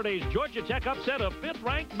last Saturday's Georgia Tech upset of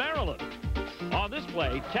 5th-ranked Maryland. On this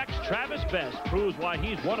play, Tech's Travis Best proves why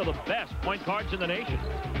he's one of the best point guards in the nation.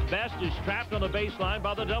 Best is trapped on the baseline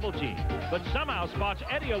by the double team, but somehow spots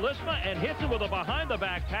Eddie Alisma and hits it with a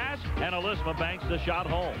behind-the-back pass, and Alisma banks the shot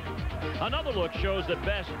home. Another look shows that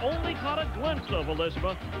Best only caught a glimpse of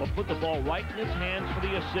Alisma, but put the ball right in his hands for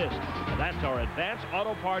the assist. And that's our Advanced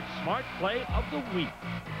Auto Parts Smart Play of the Week.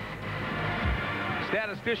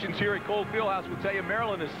 Statisticians here at Cole Fieldhouse will tell you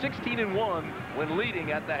Maryland is 16-1 when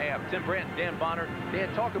leading at the half. Tim Brandt and Dan Bonner,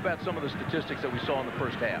 Dan, talk about some of the statistics that we saw in the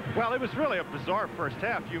first half. Well, it was really a bizarre first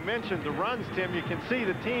half. You mentioned the runs, Tim. You can see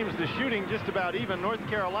the teams, the shooting just about even. North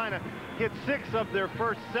Carolina hit 6 of their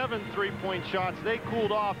first 7 three-point shots. They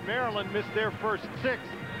cooled off. Maryland missed their first 6.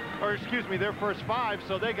 or excuse me, their first 5,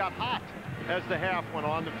 so they got hot as the half went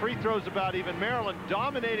on. The free throws about even. Maryland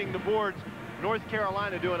dominating the boards. North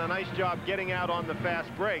Carolina doing a nice job getting out on the fast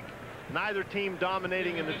break. Neither team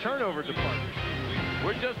dominating in the turnover department.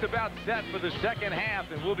 We're just about set for the second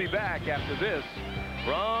half, and we'll be back after this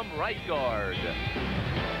from right guard.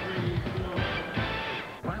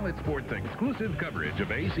 Pilot Sports' exclusive coverage of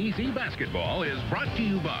ACC basketball is brought to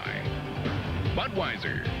you by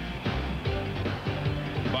Budweiser,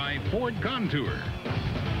 by Ford Contour,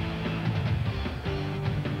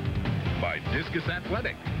 by Discus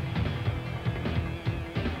Athletic,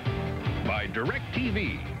 by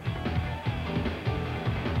DirecTV,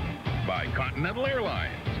 by Continental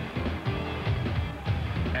Airlines,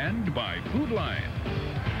 and by Food Lion.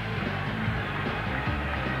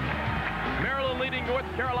 Maryland leading North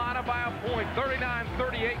Carolina by a point,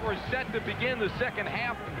 39-38. We're set to begin the second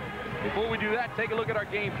half. Before we do that, take a look at our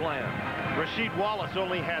game plan. Rasheed Wallace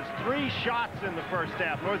only has 3 shots in the first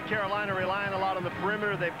half. North Carolina relying a lot on the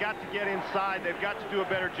perimeter. They've got to get inside. They've got to do a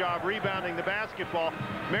better job rebounding the basketball.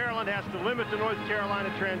 Maryland has to limit the North Carolina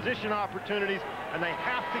transition opportunities, and they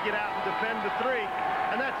have to get out and defend the 3.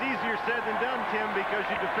 And that's easier said than done, Tim, because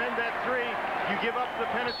you defend that 3, you give up the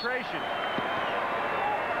penetration.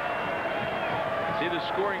 See the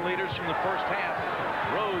scoring leaders from the first half.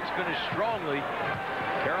 Rhodes finished strongly.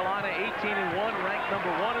 Carolina 18-1, ranked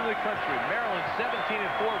number 1 in the country. Maryland 17-4,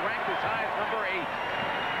 ranked as high as number 8.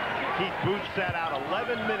 Keith Booth sat out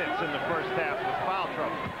 11 minutes in the first half with foul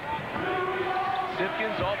trouble.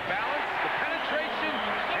 Simpkins off balance, the penetration,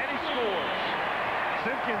 and he scores.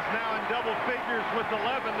 Simpkins now in double figures with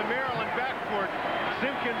 11. The Maryland backcourt.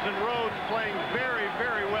 Simpkins and Rhodes playing very,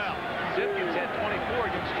 very well. Simpkins had 24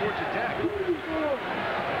 against Georgia Tech.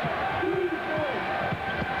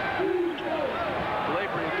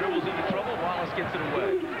 Calabria dribbles into trouble. Wallace gets it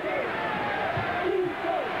away.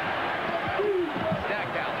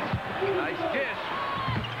 Stackhouse. Nice dish.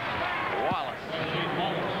 Wallace.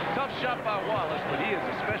 Tough shot by Wallace, but he is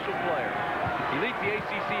a special player. He leads the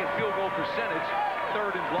ACC in field goal percentage.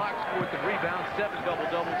 3rd in blocks, 4th in rebounds, 7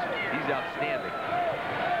 double-doubles. He's outstanding.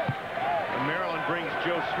 And Maryland brings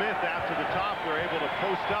Joe Smith out to the top. They're able to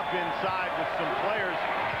post up inside with some players.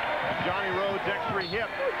 Johnny Rhodes, X3 hip.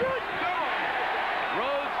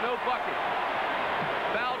 Rhodes, no bucket.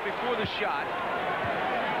 Fouled before the shot.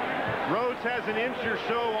 Rhodes has an inch or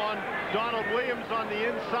so on Donald Williams on the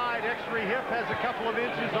inside. X3 hip has a couple of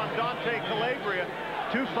inches on Dante Calabria.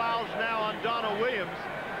 2 fouls now on Donald Williams.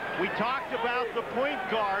 We talked about the point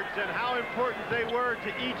guards and how important they were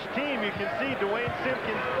to each team. You can see Dwayne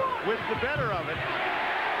Simpkins with the better of it.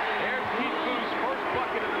 There's Keith Booth's first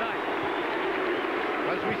bucket of the night.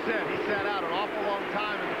 As we said, he sat out an awful long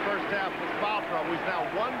time in the first half with foul trouble. He's now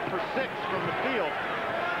 1 for 6 from the field.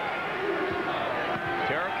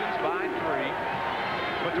 Terrapins by 3.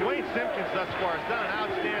 But Dwayne Simpkins thus far has done an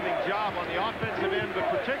outstanding job on the offensive end, but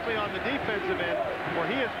particularly on the defensive end, where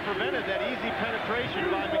he has prevented that easy penetration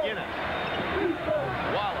by McGinnis.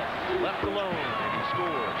 Wallace left alone, and he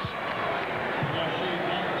scores.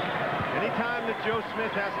 Anytime that Joe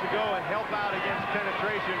Smith has to go and help out against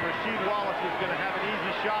penetration, Rasheed Wallace is going to have an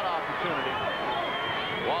easy shot opportunity.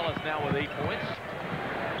 Wallace now with 8 points.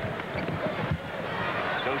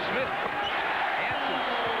 Joe Smith.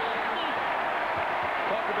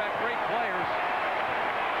 Talk about great players.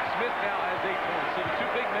 Smith now has 8 points. So the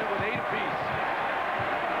 2 big men with 8 apiece.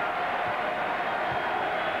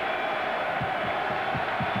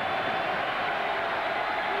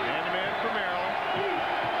 Man-to-man for Maryland.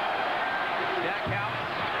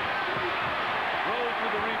 Stackhouse. Rhodes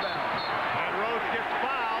with the rebound. And Rhodes gets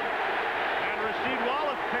fouled. And Rasheed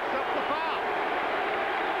Wallace picks up the foul.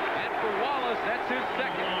 And for Wallace, that's his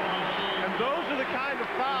second. And those are the kind of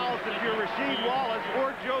fouls, if you're Rasheed Wallace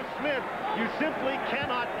or Joe Smith, you simply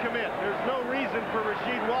cannot commit. There's no reason for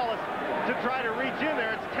Rasheed Wallace to try to reach in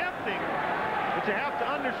there. It's tempting, but you have to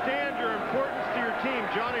understand your importance to your team.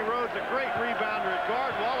 Johnny Rhodes, a great rebounder at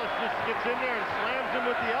guard. Wallace just gets in there and slams him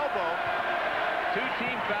with the elbow. 2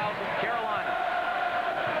 team fouls in Carolina.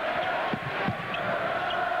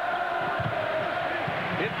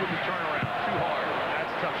 Hit with the turnaround. Too hard.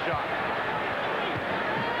 That's a tough shot.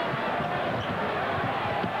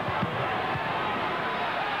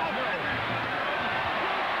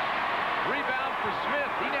 Rebound for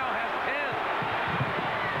Smith. He now has 10.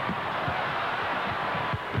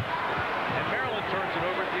 And Maryland turns it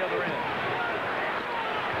over at the other end.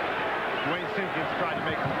 Dwayne Simpkins tried to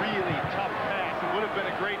make a really tough pass. It would have been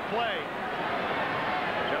a great play.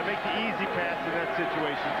 Got to make the easy pass in that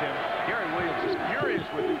situation, Tim. Gary Williams is furious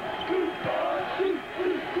with it.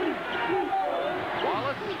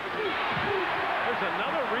 Wallace. There's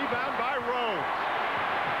another rebound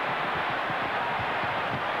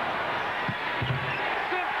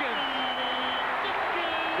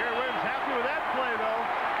for that play, though.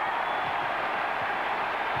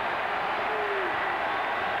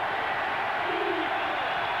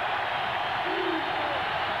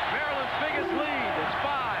 Maryland's biggest lead is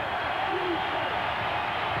 5.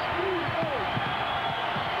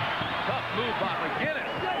 Tough move by McGinnis.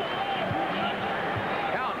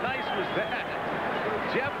 How nice was that?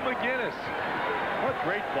 Jeff McGinnis. What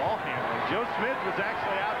great ball handling. Joe Smith was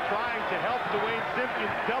actually out trying to help Dwayne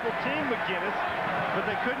Simpkins double team McGinnis, but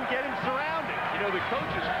they couldn't get him surrounded. You know, the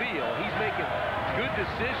coaches feel he's making good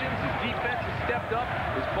decisions. His defense has stepped up.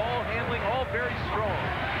 His ball handling, all very strong.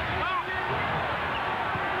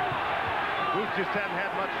 Booth just hadn't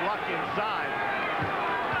had much luck inside.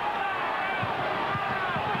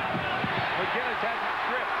 McGinnis has it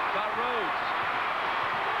stripped by Rhodes.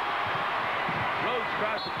 Rhodes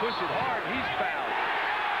tries to push it hard. He's fouled.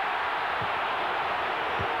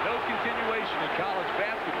 No continuation in college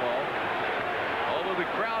basketball. Although the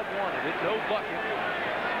crowd wanted it, no bucket.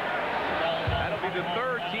 That'll be the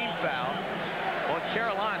 3rd team foul on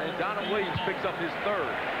Carolina. Donovan Williams picks up his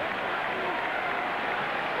 3rd.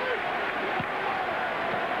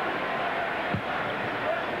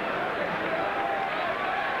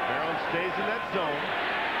 Maryland stays in that zone.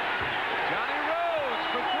 Johnny Rhodes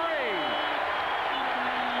for 3.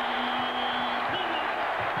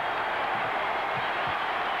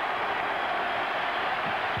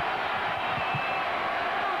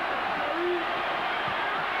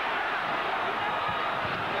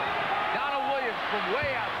 From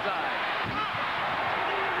way outside.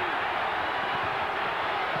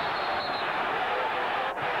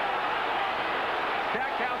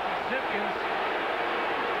 Stackhouse and Simpkins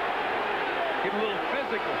get a little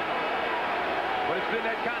physical, but it's been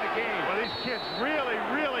that kind of game. Well, these kids really,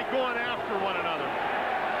 really going after one another.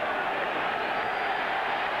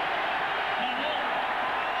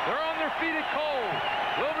 They're on their feet at Cole.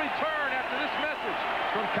 We'll return after this message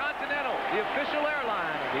from Continental, the official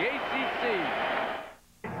airline of the ACC.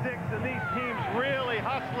 And these teams really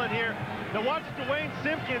hustling here. Now watch Dwayne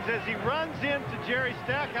Simpkins as he runs into Jerry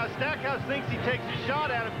Stackhouse. Stackhouse thinks he takes a shot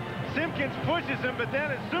at him. Simpkins pushes him, but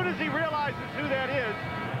then as soon as he realizes who that is,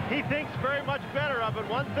 he thinks very much better of it.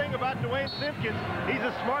 One thing about Dwayne Simpkins, he's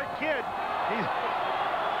a smart kid.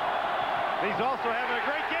 He's also having a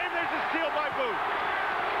great game. There's a steal by Booth.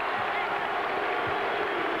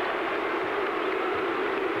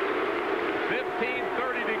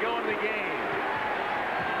 .30 to go in the game.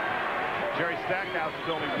 Jerry Stackhouse has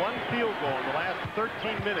only 1 field goal in the last 13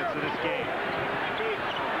 minutes of this game.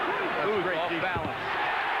 That's Booth great off defense. balance.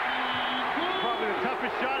 Probably the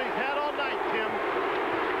toughest shot he's had all night, Tim.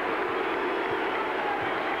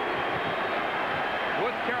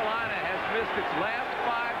 North Carolina has missed its last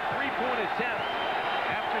 5 3-point attempts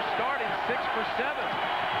after starting 6 for 7.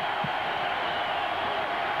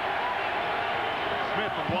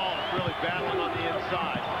 Smith and Wallace really battling on the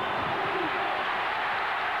inside.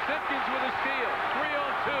 Simpkins with a steal.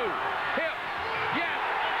 3-on-2. Hip. Yes.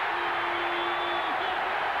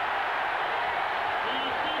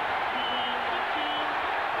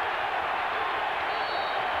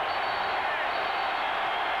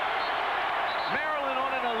 Maryland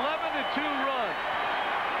on an 11-2 run.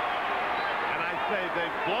 And I say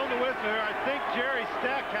they've blown the whistle here. I think Jerry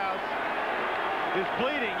Stackhouse is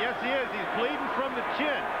bleeding. Yes, he is. He's bleeding from the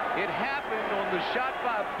chin. It happened on the shot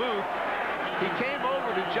by Booth. He came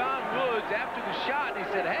over to John Woods after the shot, and he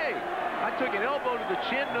said, hey, I took an elbow to the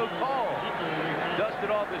chin, no call.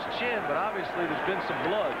 Dusted off his chin, but obviously there's been some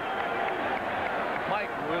blood.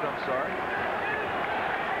 Mike Wood, I'm sorry.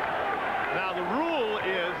 Now, the rule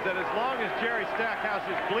is that as long as Jerry Stackhouse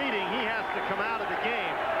is bleeding, he has to come out of the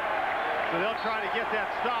game. So they'll try to get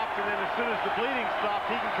that stopped, and then as soon as the bleeding stops,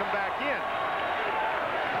 he can come back in.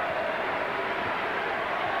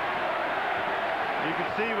 You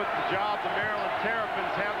can see what the job the Maryland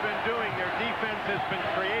Terrapins have been doing. Their defense has been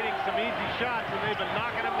creating some easy shots, and they've been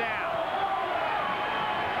knocking them down.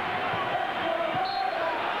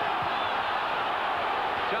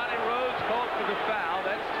 Johnny Rhodes called for the foul.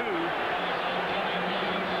 That's 2.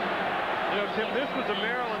 You know, Tim, this was a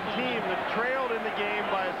Maryland team that trailed in the game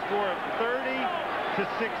by a score of 30-16.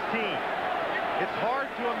 It's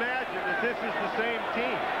hard to imagine that this is the same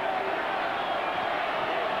team.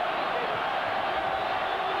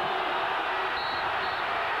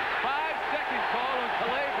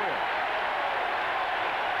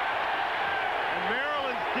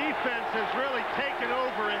 Defense has really taken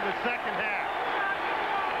over in the second half.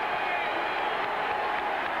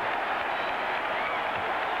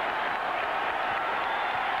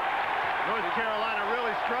 North Carolina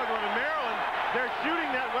really struggling. In Maryland, they're shooting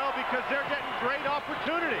that well because they're getting great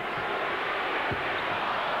opportunities.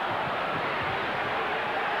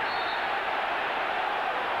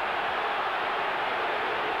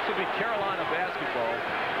 will be Carolina basketball.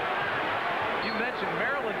 You mentioned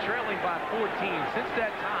Maryland trailing by 14. Since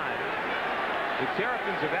that time, the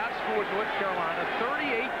Terrapins have outscored North Carolina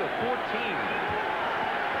 38-14.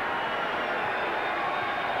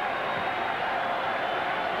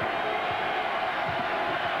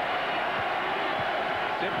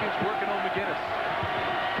 Simpkins working on McGinnis.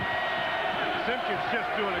 Simpkins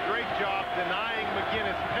just doing a great job denying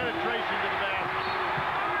McGinnis penetration to the basket.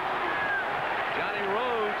 Johnny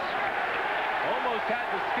Rhodes almost had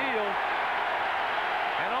the steal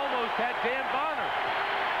and almost had Dan Bonner.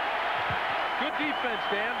 Good defense,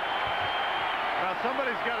 Dan. Now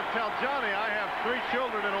somebody's got to tell Johnny, I have 3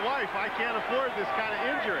 children and a wife. I can't afford this kind of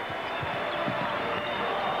injury.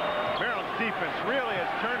 Maryland's defense really has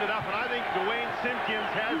turned it up, and I think Dwayne Simpkins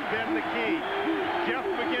has been the key. Jeff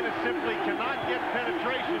McGinnis simply cannot get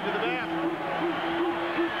penetration to the basket.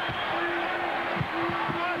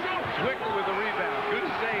 Zwicker with the rebound. Good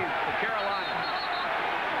save for Carolina.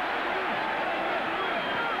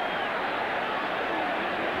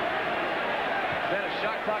 Then a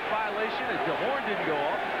shot clock violation as the horn didn't go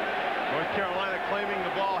off. North Carolina claiming the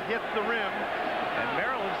ball hit the rim. And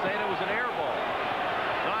Maryland saying it was an air ball.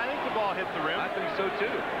 No, I think the ball hit the rim. I think so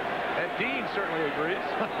too. And Dean certainly agrees.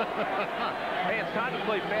 Hey, it's time to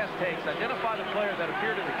play Fast Takes. Identify the player that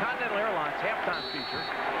appeared in the Continental Airlines halftime feature.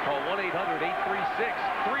 Call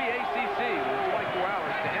 1-800-836-3ACC within 24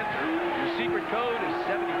 hours to enter. Your secret code is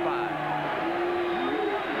 75.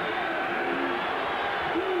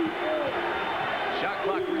 Shot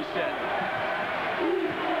clock reset.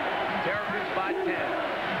 Terrapins by 10.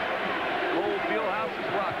 Old Fieldhouse is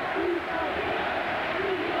rocking.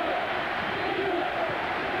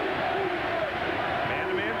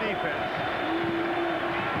 Man-to-man defense.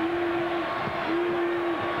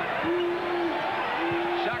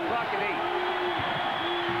 Shot clock at 8.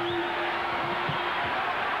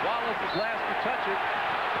 Wallace is last to touch it.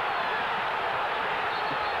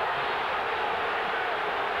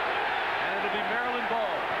 And it'll be Maryland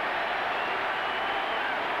ball.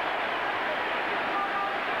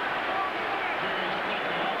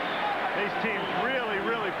 These teams really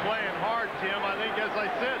playing hard, Tim. I think, as I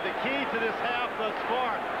said, the key to this half thus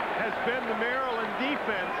far has been the Maryland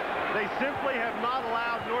defense. They simply have not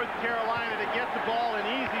allowed North Carolina to get the ball in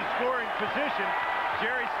easy scoring position.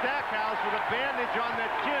 Jerry Stackhouse with a bandage on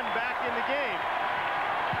that chin back in the game.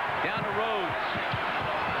 Down to Rhodes.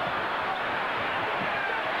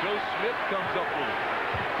 Joe Smith comes up with it.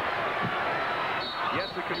 Yes,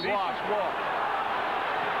 the Cavicius walk.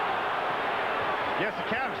 Yes, the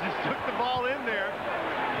Cavs just took the ball in there.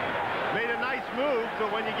 Made a nice move,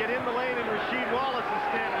 but when you get in the lane and Rasheed Wallace is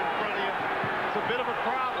standing in front of you, it's a bit of a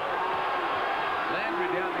problem. Landry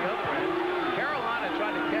down the other end. Carolina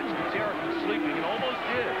tried to catch the Terrapins sleeping and almost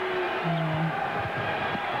did.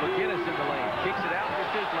 McGinnis in the lane. Kicks it out.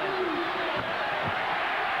 This is Landry.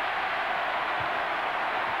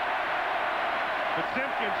 But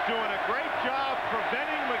Simpkins doing a great job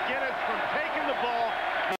preventing McGinnis from taking the ball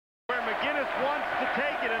where McGinnis wants to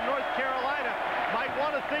take it, and North Carolina might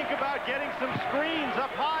want to think about getting some screens up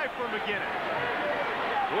high for McGinnis.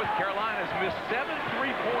 North Carolina's missed 7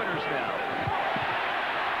 3-pointers now.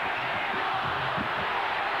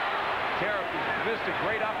 Terrapins missed a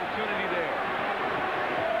great opportunity there.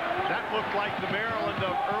 That looked like the Maryland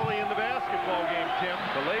of early in the basketball game, Tim.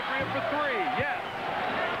 Calabria for 3, yes.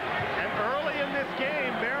 And early in this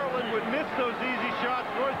game, Maryland would miss those easy shots.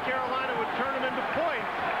 North Carolina would turn them into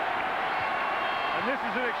points. And this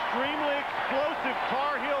is an extremely explosive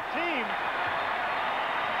Tar Heel team.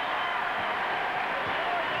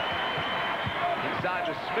 Inside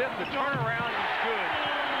to Smith, the turnaround is good.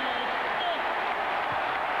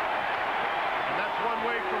 And that's one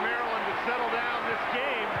way for Maryland to settle down this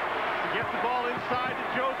game, to get the ball inside to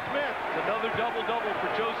Joe Smith. It's another double-double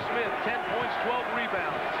for Joe Smith, 10 points, 12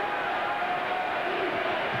 rebounds.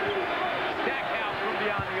 Stackhouse from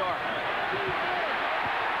beyond the arc.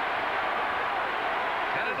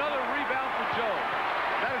 And another rebound for Joe.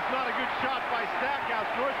 That is not a good shot by Stackhouse.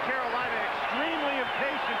 North Carolina extremely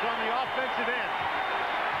impatient on the offensive end.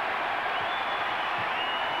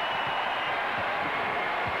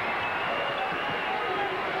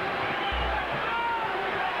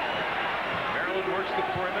 Maryland works the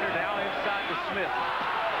perimeter, now inside to Smith.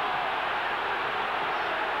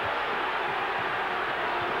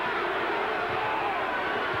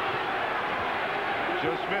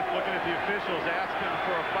 Joe Smith looking at the officials, asking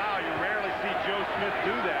for a foul. You rarely see Joe Smith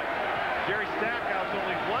do that. Jerry Stackhouse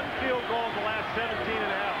only 1 field goal in the last 17.5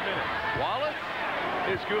 minutes. Wallace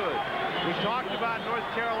is good. We talked about North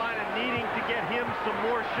Carolina needing to get him some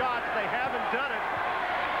more shots. They haven't done it.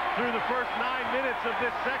 through the first 9 minutes of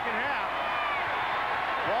this second half.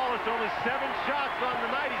 Wallace only 7 shots on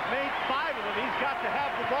the night. He's made 5 of them. He's got to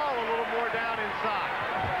have the ball a little more down inside.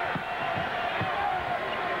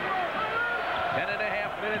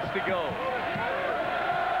 10.5 minutes to go.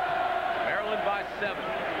 Maryland by 7.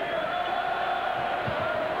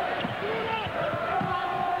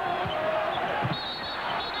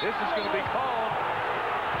 This is going to be called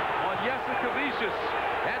on Yesikavicius.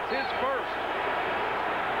 That's his first.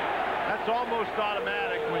 That's almost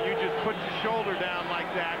automatic when you just put your shoulder down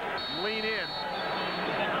like that, lean in.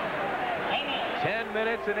 10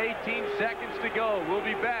 minutes and 18 seconds to go. We'll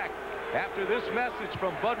be back after this message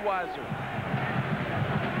from Budweiser.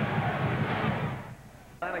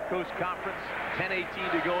 Atlantic Coast Conference,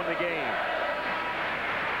 10:18 to go in the game.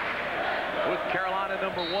 With Carolina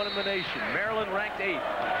 #1 in the nation. Maryland ranked 8th.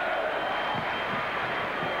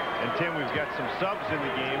 And Tim, we've got some subs in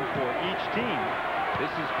the game for each team.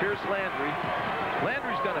 This is Pierce Landry.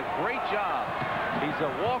 Landry's done a great job. He's a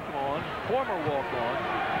walk-on, former walk-on.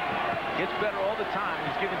 Gets better all the time.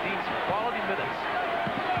 He's given Dean some quality minutes.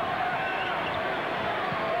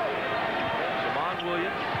 Jamon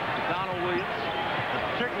Williams, Donald Williams.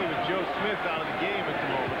 Particularly with Joe Smith out of the game at the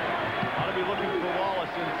moment. Ought to be looking for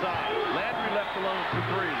Wallace inside. Landry left alone for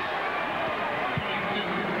 3.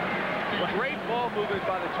 A great ball movement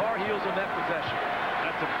by the Tar Heels in that possession.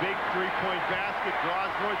 That's a big three-point basket.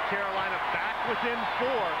 Draws North Carolina back within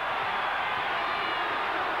 4.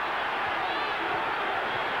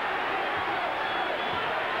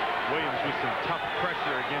 Williams with some tough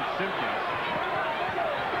pressure against Simpkins.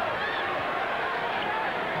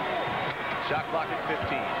 Shot clock at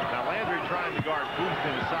 15. Now Landry trying to guard Booth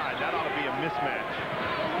inside. That ought to be a mismatch.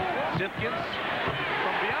 Simpkins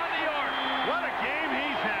from beyond the arc. What a game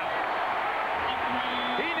he's having.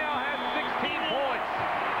 He now has 16 points.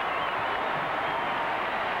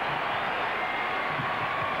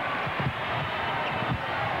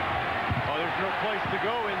 Oh, there's no place to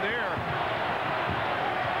go in there.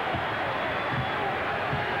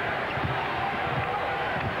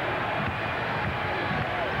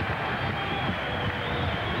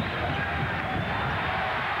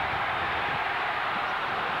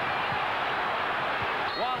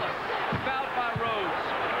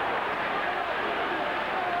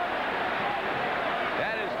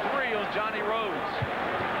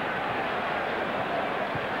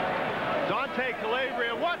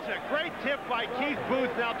 What's a great tip by Keith Booth.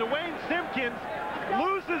 Now Dwayne Simpkins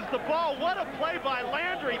loses the ball. What a play by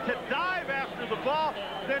Landry to dive after the ball,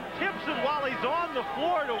 then tips it while he's on the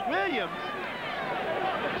floor to Williams.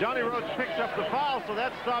 Johnny Rhodes picks up the foul, so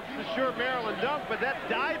that stops the sure Maryland dunk, but that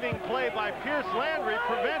diving play by Pierce Landry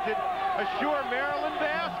prevented a sure Maryland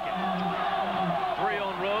basket. 3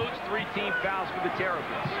 on Rhodes, 3 team fouls for the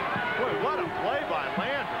Terrapins. Boy, what a play by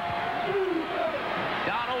Landry.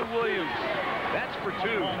 Donald Williams. That's for 2.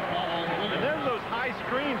 And there's those high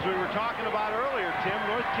screens we were talking about earlier, Tim.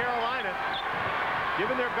 North Carolina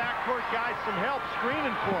giving their backcourt guys some help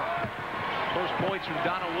screening for them. First points from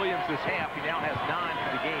Donald Williams this half. He now has 9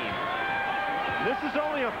 for the game. This is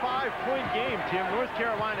only a 5-point game, Tim. North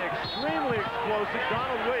Carolina extremely explosive.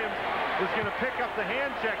 Donald Williams is going to pick up the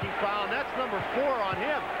hand-checking foul, and that's number 4 on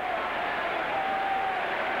him.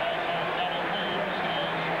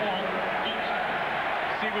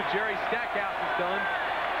 See what Jerry Stackhouse has done.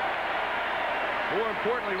 More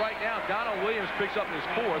importantly, right now, Donald Williams picks up his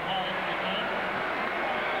 4th.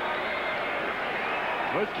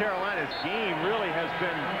 North Carolina's game really has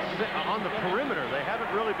been on the perimeter. They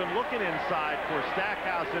haven't really been looking inside for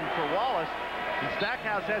Stackhouse and for Wallace. And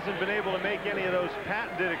Stackhouse hasn't been able to make any of those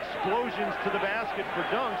patented explosions to the basket for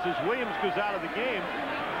dunks as Williams goes out of the game.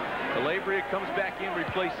 Calabria comes back in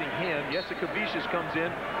replacing him. Yesikavicius comes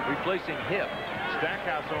in replacing him.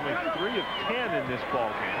 Stackhouse only 3 of 10 in this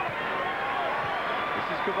ball game. This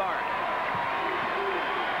is Kavarik.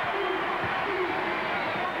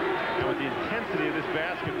 And with the intensity of this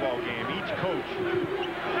basketball game, each coach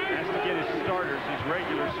has to get his starters, his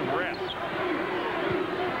regulars, some rest.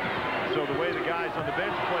 So the way the guys on the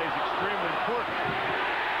bench play is extremely important.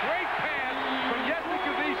 Great pass from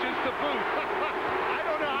Yesikavicius to Booth. I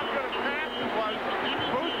don't know how good a pass it was.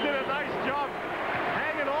 Booth did a nice job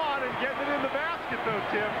hanging on and getting it in the basket, though,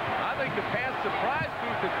 Tim. I think the pass surprised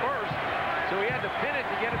Booth at first, so he had to pin it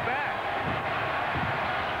to get it back.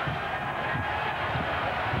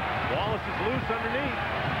 Wallace is loose underneath.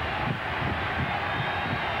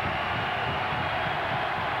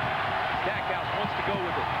 Stackhouse wants to go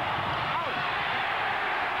with it.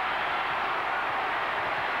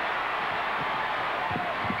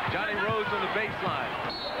 Johnny Rhodes on the baseline.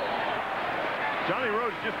 Johnny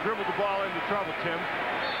Rhodes just dribbled the ball into trouble, Tim.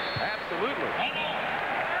 Absolutely.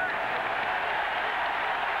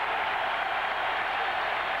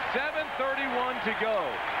 .7:31 to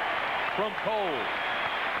go from Cole.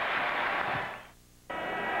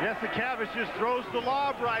 Yes, the Cavish just throws the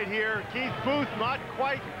lob right here. Keith Booth not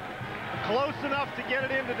quite close enough to get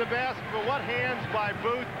it into the basket, but what hands by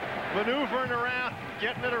Booth, maneuvering around,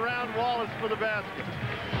 getting it around Wallace for the basket.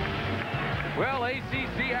 Well,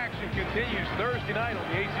 ACC action continues Thursday night on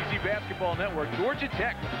the ACC Basketball Network. Georgia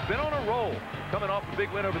Tech been on a roll, coming off a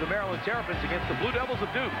big win over the Maryland Terrapins against the Blue Devils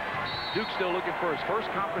of Duke. Duke still looking for his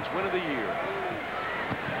first conference win of the year.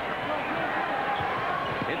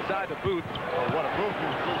 Inside the booth. Oh, what a move.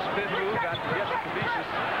 Little spin move after Jesse Kavicius.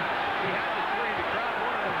 He had the three. The crowd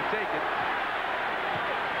wanted him to take it.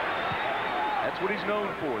 That's what he's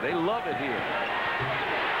known for. They love it here.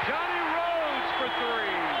 Johnny Rhodes for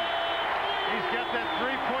three. He's got that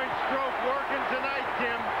three-point stroke working tonight,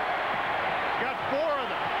 Tim. Got 4 of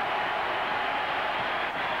them.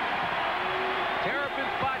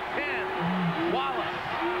 Terrapins by 10. Wallace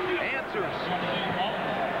answers.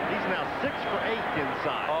 He's now 6 for 8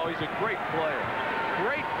 inside. Oh, he's a great player.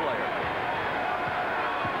 Great player.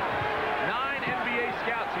 9 NBA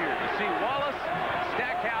scouts here to see Wallace,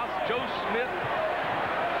 Stackhouse, Joe Smith.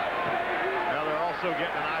 Now they're also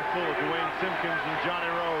getting an eyeful of Dwayne Simpkins and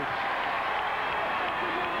Johnny Rhodes.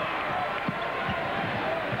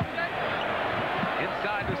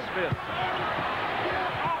 Inside to Smith.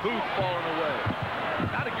 Booth falling away.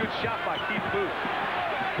 Not a good shot by Keith Booth.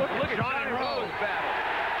 Look at Johnny Rhodes battle.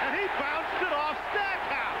 And he bounced it off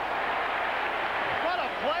Stackhouse. What a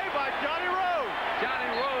play by Johnny Rhodes. Johnny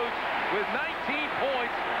Rhodes with 19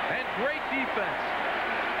 points and great defense.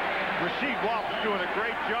 Rasheed Wallace doing a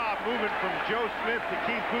great job moving from Joe Smith to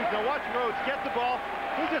Keith Booth. Now watch Rhodes get the ball.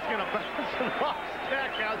 He's just going to bounce it off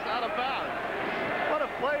Stackhouse out of bounds. What a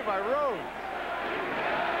play by Rhodes.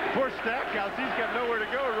 Poor Stackhouse, he's got nowhere to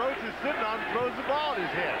go. Rhodes is sitting on him, throws the ball at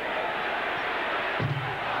his head.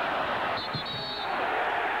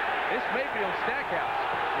 This may be on Stackhouse.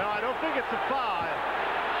 No, I don't think it's a foul.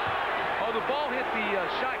 Oh, the ball hit the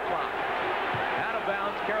shot clock. Out of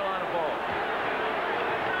bounds, Carolina ball.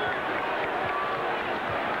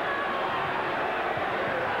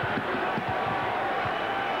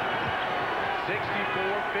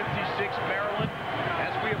 .56 Maryland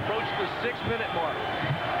as we approach the 6-minute mark.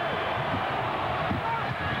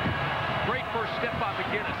 Great first step by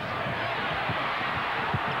McGinnis.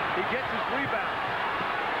 He gets his rebound.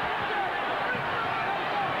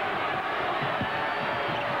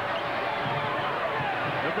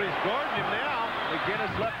 Nobody's guarding him now.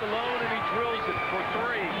 McGinnis left alone and he drills it for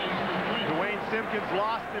 3. Dwayne Simpkins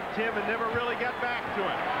lost him, Tim, and never really got back to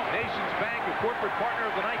him. Nations Bank, a corporate partner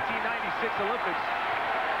of the 1996 Olympics.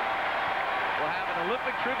 We'll have an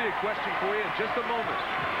Olympic trivia question for you in just a moment.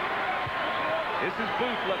 This is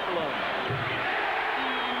Booth left alone.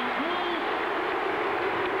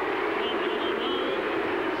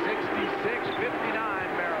 .66-59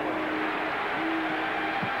 Maryland.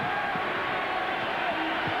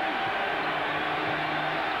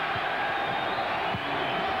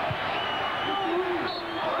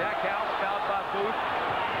 Stackhouse fouled by Booth.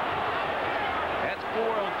 That's 4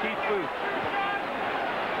 on Keith Booth.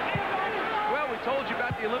 Well, we told you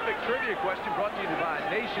about the Olympic trivia question brought to you by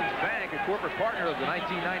Nations Bank, a corporate partner of the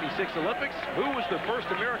 1996 Olympics. Who was the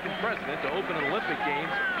first American president to open an Olympic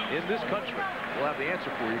Games in this country? We'll have the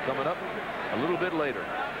answer for you coming up a little bit later.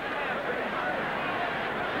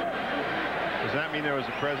 Does that mean there was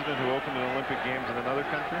a president who opened an Olympic Games in another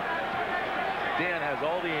country? Dan has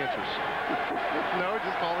all the answers. No,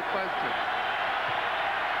 just all the questions.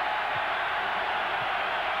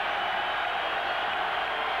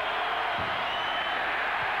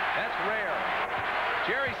 That's rare.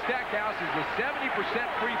 Jerry Stackhouse is a 70%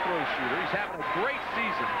 free throw shooter. He's having a great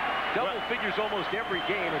season. Double figures almost every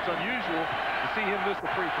game. It's unusual to see him miss the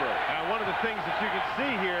free throw. One of the things that you can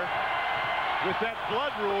see here, with that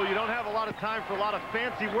blood rule, you don't have a lot of time for a lot of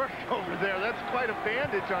fancy work over there. That's quite a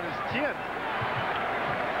bandage on his chin.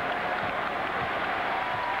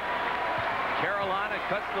 Carolina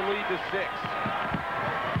cuts the lead to 6.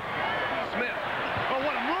 Smith. Oh,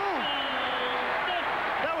 what a move!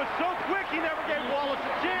 That was so quick, he never gave Wallace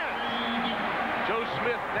a chance. Joe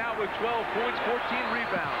Smith now with 12 points, 14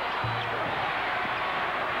 rebounds.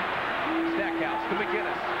 Stackhouse to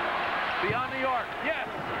McGinnis. Beyond the arc. Yes!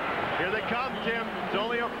 Here they come, Tim. It's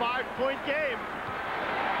only a 5-point game.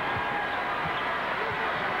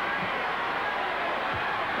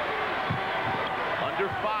 Under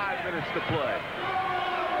 5 minutes to play.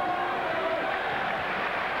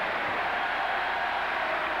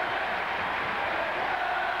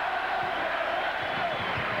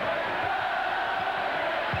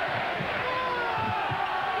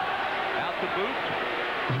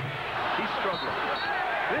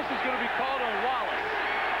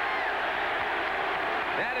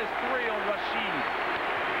 That is 3 on Rasheed.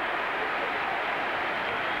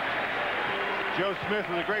 Joe Smith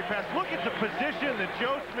with a great pass. Look at the position that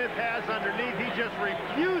Joe Smith has underneath. He just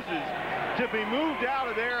refuses to be moved out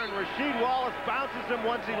of there, and Rasheed Wallace bounces him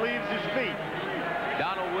once he leaves his feet.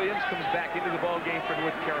 Donald Williams comes back into the ball game for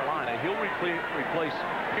North Carolina. He'll replace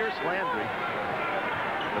Pierce Landry,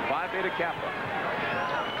 the Phi Beta Kappa.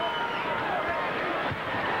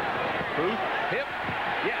 Booth, hip,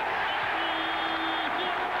 yes.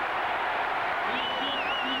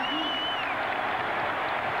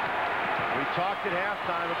 We talked at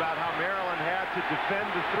halftime about how Maryland had to defend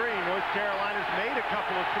the 3. North Carolina's made a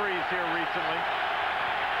couple of threes here recently.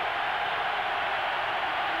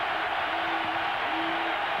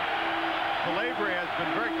 Calabria has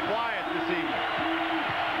been very quiet this evening.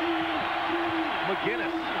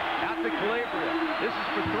 McGinnis out to Calabria. This is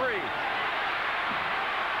for 3.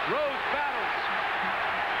 Rose battles.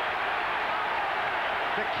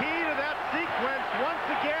 The key to that sequence, once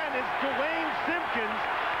again, is Dwayne Simpkins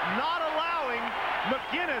not allowing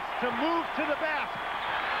McGinnis to move to the basket.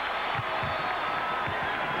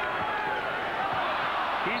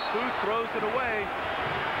 Keith Booth throws it away.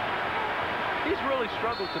 He's really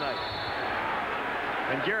struggled tonight.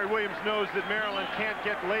 And Gary Williams knows that Maryland can't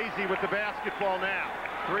get lazy with the basketball now.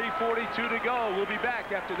 3:42 to go. We'll be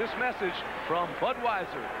back after this message from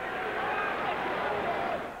Budweiser.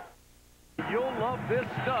 You'll love this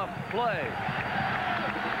stuff. Play.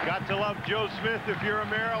 Got to love Joe Smith if you're a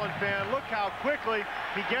Maryland fan. Look how quickly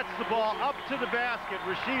he gets the ball up to the basket.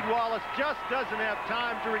 Rasheed Wallace just doesn't have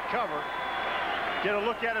time to recover. Get a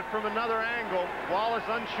look at it from another angle. Wallace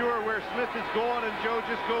unsure where Smith is going, and Joe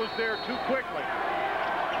just goes there too quickly.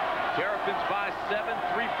 Terrapins by 7,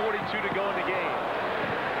 3:42 to go in the game.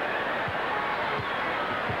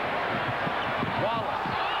 Wallace.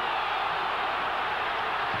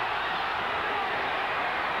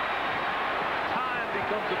 Time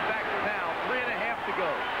becomes a factor now. 3.5 to go.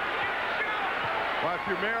 Well, if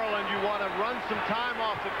you're Maryland, you want to run some time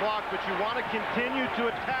off the clock, but you want to continue to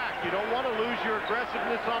attack. You don't want to lose your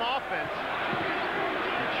aggressiveness on offense.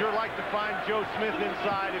 You'd sure like to find Joe Smith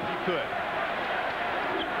inside if you could.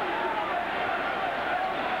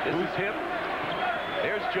 This is him.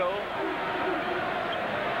 There's Joe.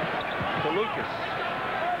 To Lucas.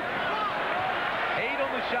 8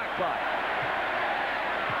 on the shot clock.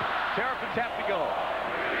 Terrapins have to go.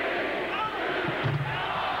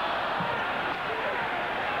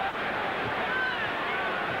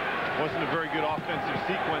 Wasn't a very good offensive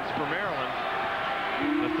sequence for Maryland.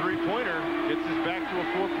 The three-pointer gets us back to a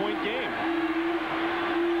 4-point game.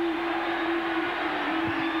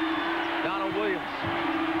 Donald Williams.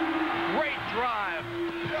 Great drive.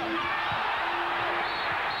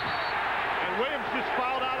 And Williams just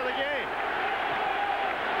fouled out of the game.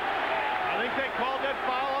 I think they called that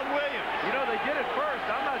foul on Williams. You know, they did it first.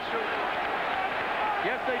 I'm not sure.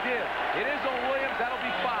 Yes, they did. It is on Williams. That'll be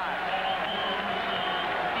 5.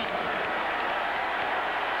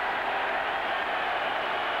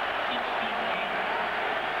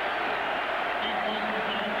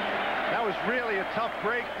 That was really a tough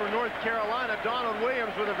break for North Carolina. Donald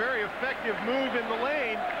Williams with a very effective move in the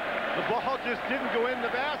lane. The ball just didn't go in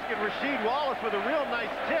the basket. Rasheed Wallace with a real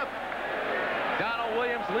nice tip. Donald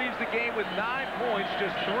Williams leaves the game with 9 points,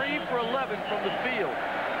 just 3 for 11 from the field.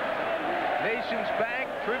 Nations Bank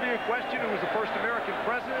trivia question: who was the first American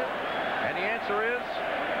president? And the answer is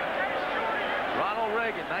Ronald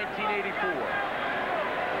Reagan, 1984.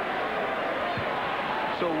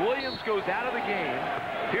 So Williams goes out of the game.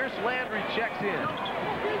 Pierce Landry checks in.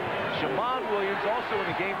 Shammond Williams also in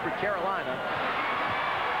the game for Carolina.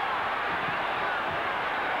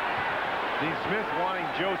 Dean Smith wanting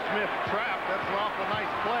Joe Smith trapped. That's an awful nice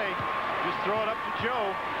play. Just throw it up to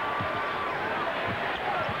Joe.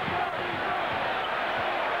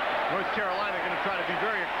 North Carolina going to try to be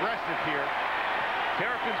very aggressive here.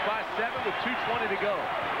 Terrapins by 7 with 2:20 to go.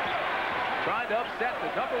 Trying to upset the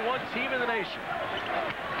 #1 team in the nation.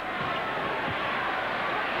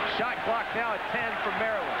 Shot clock now at 10 for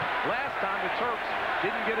Maryland. Last time the Terps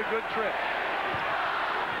didn't get a good trip.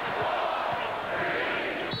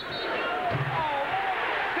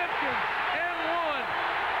 Simpkins and 1.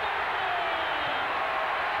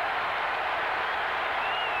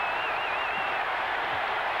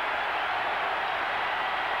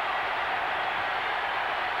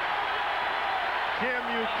 Tim,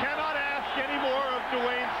 you cannot ask any more of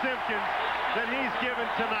Dwayne Simpkins than he's given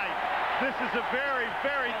tonight. This is a very,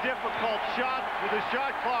 very difficult shot with the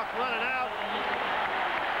shot clock running out.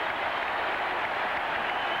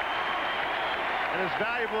 And as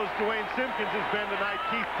valuable as Dwayne Simpkins has been tonight,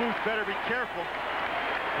 Keith Booth better be careful.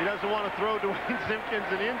 He doesn't want to throw Dwayne Simpkins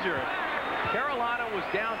and injure him. Carolina was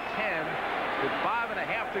down 10 with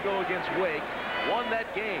 5.5 to go against Wake. Won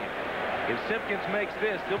that game. If Simpkins makes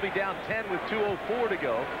this, they'll be down 10 with 2:04 to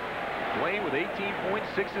go. Dwayne with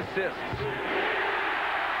 18.6 assists.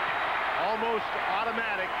 Almost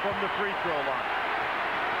automatic from the free throw line.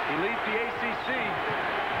 He leads the ACC.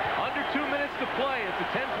 Under 2 minutes to play. It's a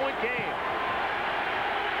 10-point game.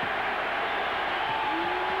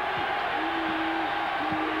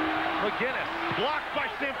 McGinnis Blocked by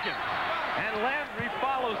Simpkins. and Landry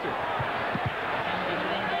follows it.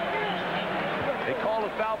 They call a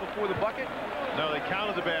foul before the bucket. No, they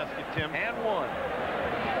counted the basket, Tim. And one.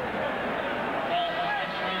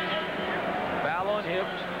 Foul on him.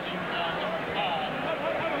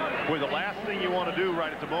 Boy, the last thing you want to do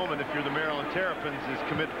right at the moment if you're the Maryland Terrapins is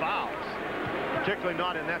commit fouls. Particularly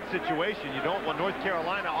not in that situation. You don't want North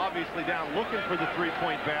Carolina obviously down looking for the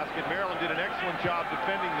three-point basket. Maryland did an excellent job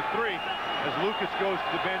defending the three as Lucas goes to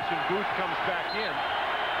the bench and Booth comes back in.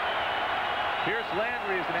 Pierce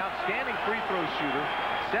Landry is an outstanding free throw shooter.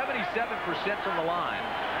 77% from the line.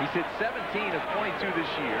 He's hit 17 of 22 this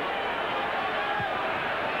year.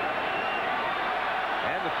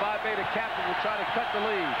 And the Phi Beta captain will try to cut the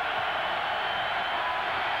lead.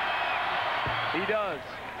 He does.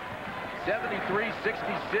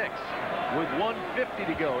 73-66 with 1:50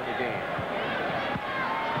 to go in the game.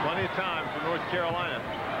 Plenty of time for North Carolina.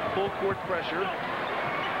 Full court pressure.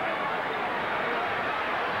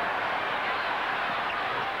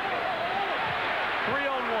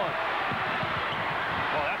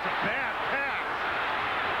 Oh, that's a bad pass.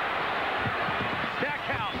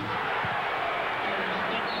 Stackhouse.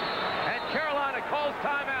 And Carolina calls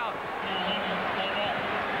timeout.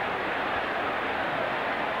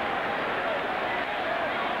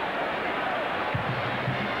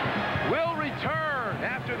 We'll return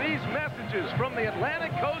after these messages from the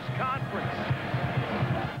Atlantic Coast Conference.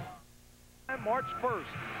 March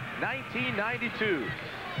 1st, 1992.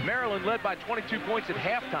 Maryland led by 22 points at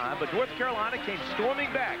halftime, but North Carolina came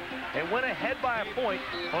storming back and went ahead by a point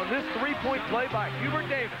on this three-point play by Hubert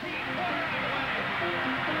Davis.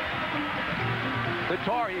 The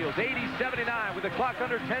Tar Heels, 80-79 with the clock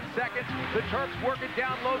under 10 seconds. The Terps work it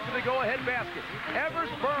down low to the go-ahead basket. Evers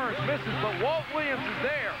Burns misses, but Walt Williams is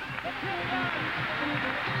there.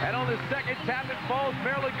 And on the second tap and falls,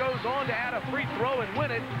 Maryland goes on to add a free throw and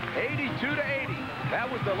win it 82-80. That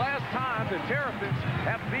was the last time the Terrapins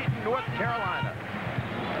have beaten North Carolina.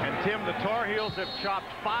 And Tim, the Tar Heels have chopped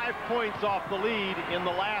 5 points off the lead in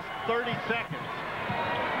the last 30 seconds.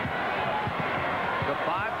 The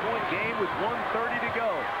 5-point game with 1:30 to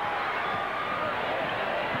go.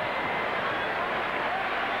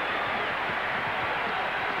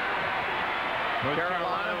 North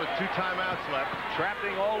Carolina with 2 timeouts left.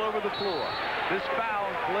 Trapping all over the floor. This foul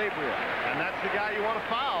on Calabria. And that's the guy you want to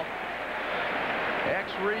foul.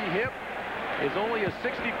 X-Ree Hip is only a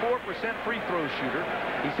 64% free throw shooter.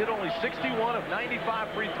 He's hit only 61 of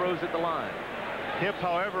 95 free throws at the line. Hip,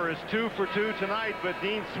 however, is 2 for 2 tonight, but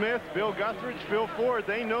Dean Smith, Bill Guthridge, Phil Ford,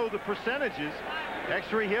 they know the percentages.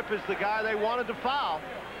 X-Ree Hip is the guy they wanted to foul.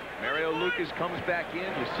 Mario Lucas comes back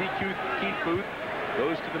in. You see Keith Booth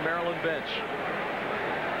goes to the Maryland bench.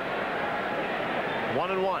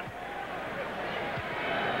 1-1.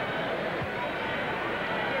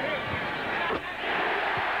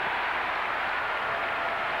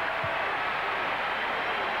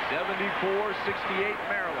 (74-68)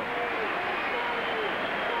 Maryland.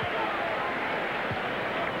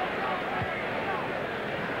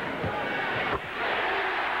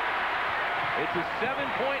 It's a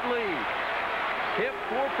 7-point lead. Hip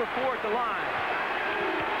 4 for 4 at the line.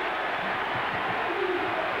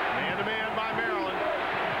 Man-to-man by Maryland.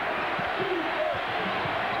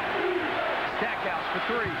 Stackhouse for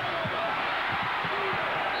 3.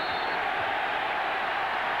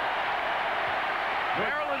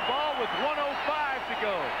 Maryland ball with 1:05 to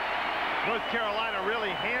go. North Carolina really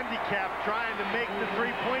handicapped trying to make the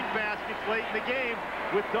three-point baskets late in the game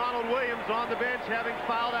with Donald Williams on the bench having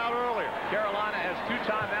fouled out earlier. Carolina has 2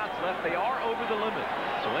 timeouts left. They are over the limit,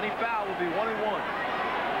 so any foul will be 1-1.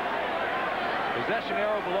 Possession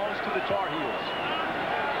arrow belongs to the Tar Heels.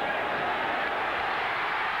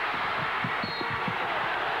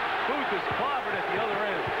 Booth is clobbered at the other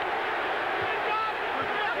end.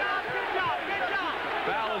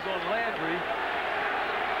 Foul is on Landry.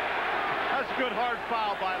 That's a good hard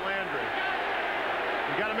foul by Landry.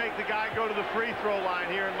 You got to make the guy go to the free throw line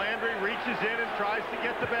here, and Landry reaches in and tries to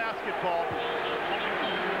get the basketball.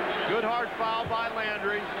 Good hard foul by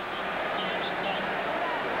Landry.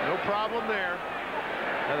 No problem there.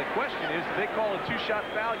 Now the question is, did they call a 2-shot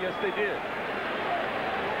foul? Yes, they did.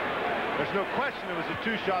 There's no question it was a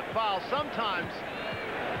two-shot foul. Sometimes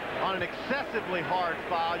on an excessively hard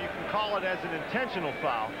foul, you can call it as an intentional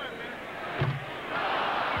foul.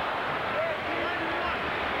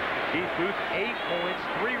 Keith Booth, 8 points,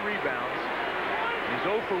 3 rebounds. He's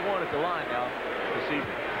 0 for 1 at the line now this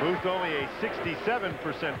evening. Booth only a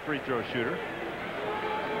 67% free throw shooter.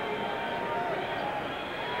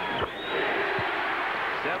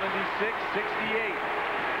 .66-68.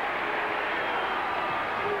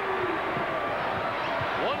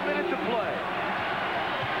 1 minute to play.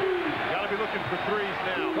 Got to be looking for threes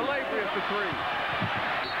now. Calabria for 3.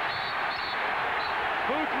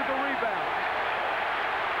 Booth with the rebound.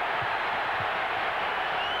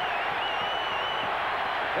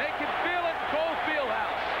 They can feel it in Cole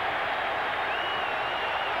Fieldhouse.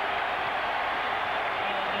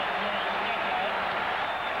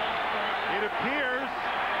 It appears,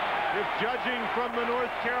 if judging from the North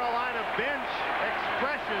Carolina bench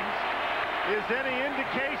expressions is any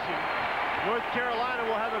indication, North Carolina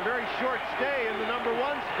will have a very short stay in the #1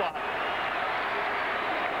 spot.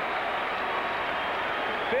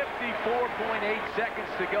 54.8 seconds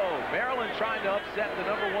to go. Maryland trying to upset the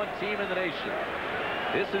 #1 team in the nation.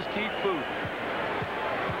 This is Keith Booth.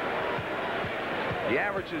 He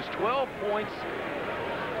averages 12 points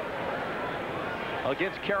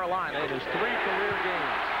against Carolina in his 3 career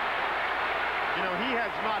games. You know, he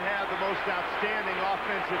has not had the most outstanding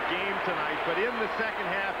offensive game tonight, but in the second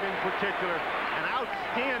half in particular, an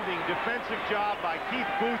outstanding defensive job by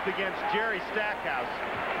Keith Booth against Jerry Stackhouse.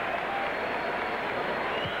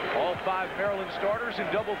 All 5 Maryland starters in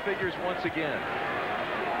double figures once again.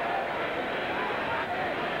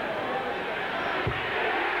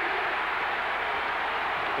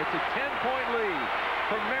 It's a 10-point lead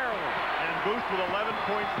for Maryland. And Booth with 11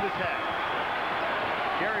 points this half.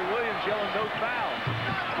 Gary Williams yelling no fouls.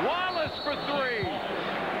 Wallace for 3.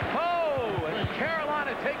 Oh, and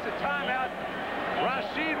Carolina takes a timeout.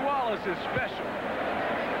 Rasheed Wallace is special.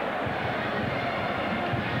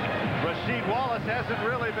 Rasheed Wallace hasn't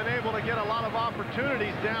really been able to get a lot of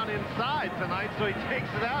opportunities down inside tonight, so he takes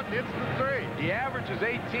it out and hits the 3. He averages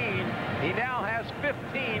 18. He now has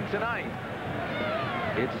 15 tonight.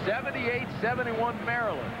 It's 78-71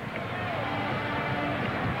 Maryland.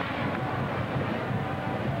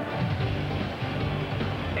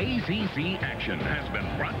 ACC action has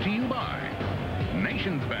been brought to you by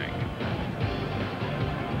Nations Bank,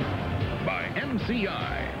 by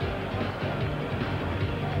MCI,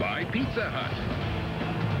 by Pizza Hut,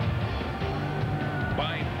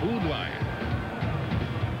 by Food Lion,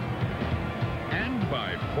 and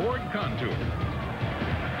by Ford Contour.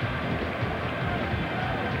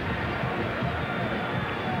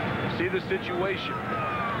 See the situation.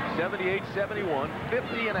 78-71,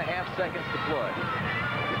 50.5 seconds to play.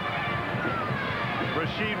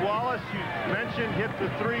 Rasheed Wallace, you mentioned, hit the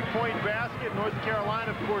 3-point basket. North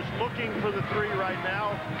Carolina, of course, looking for the 3 right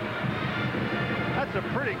now. That's a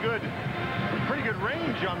pretty good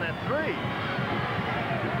range on that 3.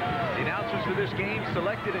 The announcers for this game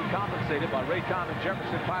selected and compensated by Raycom and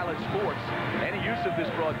Jefferson Pilot Sports. Any use of this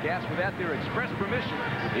broadcast without their express permission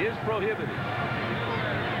is prohibited.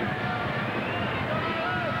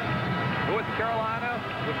 North Carolina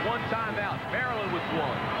with 1 timeout. Maryland with 1.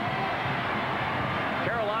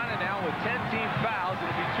 Carolina now with 10 team fouls.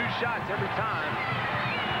 It'll be 2 shots every time.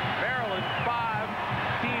 Maryland 5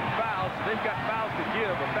 team fouls. So they've got fouls to give,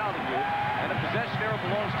 a foul to give, and a possession arrow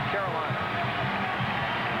belongs to Carolina.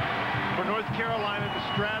 For North Carolina, the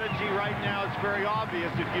strategy right now is very obvious.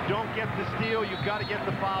 If you don't get the steal, you've got to get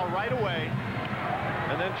the foul right away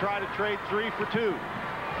and then try to trade 3 for 2.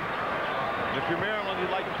 If you're Maryland,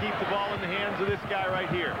 you'd like to keep the ball in the hands of this guy right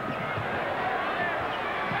here.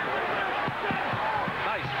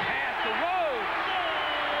 Nice pass to Rhodes.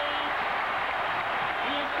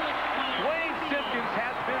 Wayne Simpkins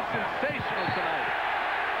has been sensational tonight.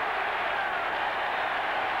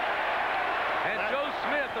 And Joe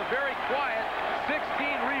Smith, a very quiet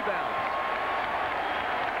 16 rebounds.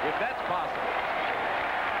 If that's possible.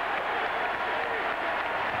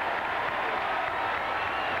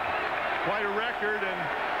 Quite a record, and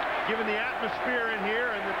given the atmosphere in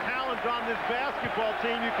here and the talent on this basketball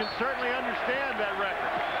team, you can certainly understand that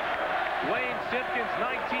record. Wayne Simpkins,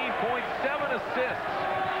 19 points, 7 assists.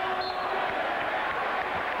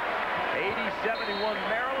 80-71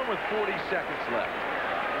 Maryland with 40 seconds left.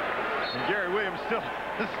 And Gary Williams still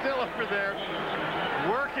over there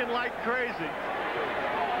working like crazy.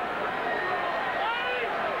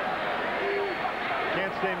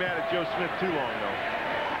 Can't stay mad at Joe Smith too long, though.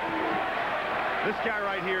 This guy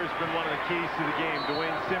right here has been one of the keys to the game,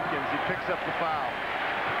 Dwayne Simpkins. He picks up the foul.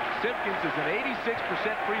 Simpkins is an 86%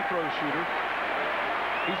 free throw shooter.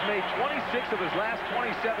 He's made 26 of his last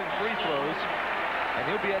 27 free throws, and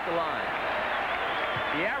he'll be at the line.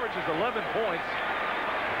 He averages 11 points,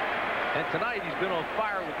 and tonight he's been on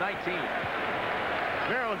fire with 19.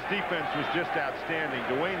 Maryland's defense was just outstanding.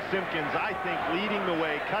 Dwayne Simpkins, I think, leading the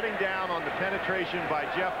way, cutting down on the penetration by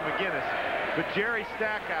Jeff McGinnis. But Jerry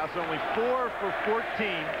Stackhouse only 4 for 14.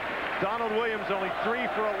 Donald Williams only 3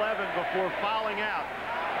 for 11 before fouling out.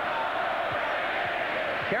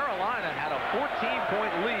 Carolina had a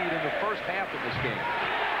 14-point lead in the first half of this game.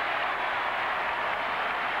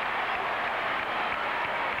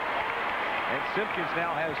 And Simpkins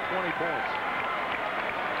now has 20 points.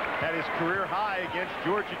 Had his career high against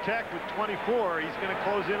Georgia Tech with 24. He's going to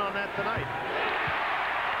close in on that tonight.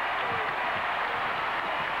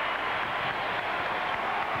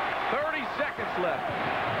 Seconds left.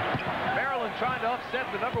 Maryland trying to upset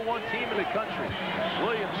the #1 team in the country.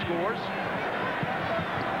 Williams scores.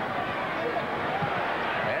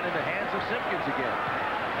 And in the hands of Simpkins again.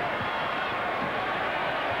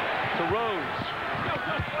 To Rhodes.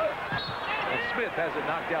 And Smith has it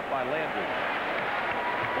knocked out by Landry.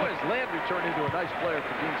 Boy, has Landry turned into a nice player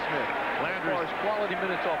for Dean Smith. Landry has quality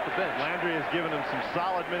minutes off the bench. Landry has given him some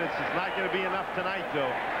solid minutes. It's not going to be enough tonight,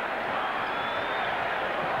 though.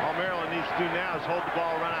 All Maryland needs to do now is hold the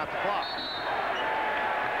ball, run out the clock.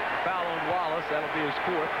 Foul on Wallace. That'll be his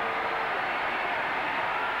 4th.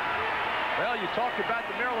 Well, you talked about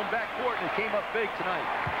the Maryland backcourt, and it came up big tonight.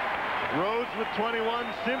 Rhodes with 21,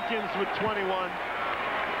 Simpkins with 21.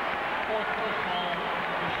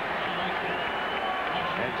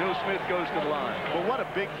 And Joe Smith goes to the line. Well, what a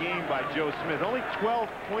big game by Joe Smith. Only 12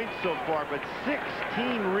 points so far, but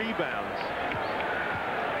 16 rebounds.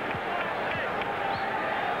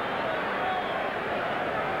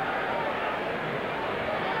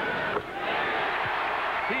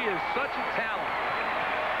 He is such a talent.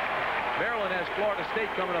 Maryland has Florida State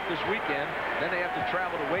coming up this weekend. Then they have to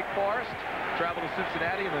travel to Wake Forest, travel to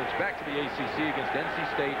Cincinnati, and then it's back to the ACC against NC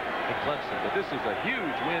State and Clemson. But this is a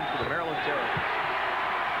huge win for the Maryland Terrapins.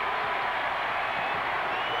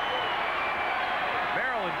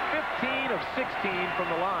 Maryland 15 of 16 from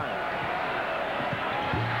the line.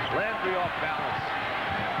 Landry off balance.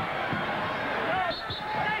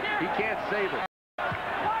 He can't save it.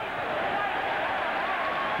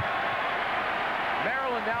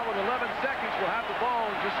 Maryland now with 11 seconds will have the ball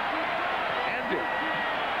and just end it.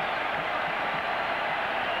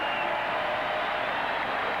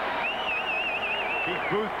 Keith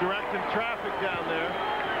Booth directing traffic down there.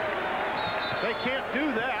 They can't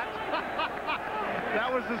do that.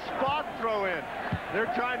 That was a spot throw in.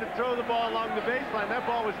 They're trying to throw the ball along the baseline. That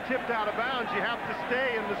ball was tipped out of bounds. You have to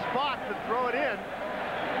stay in the spot to throw it in.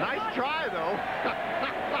 Nice try, though.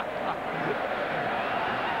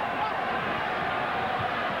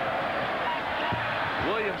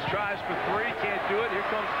 Williams tries for 3, can't do it. Here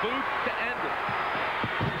comes Booth to end it.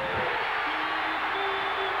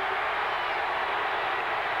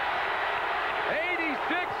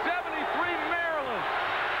 Maryland.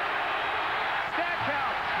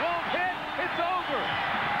 Stackhouse won't hit. It's over.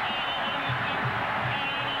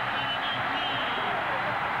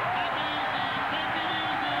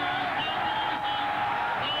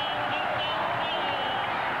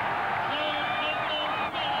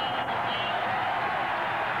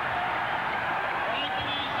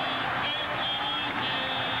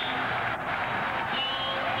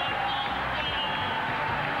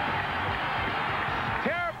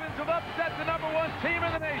 Team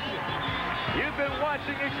in the nation. You've been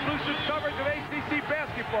watching exclusive coverage of ACC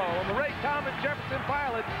basketball on the Ray Common Jefferson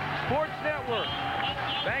Pilot Sports Network.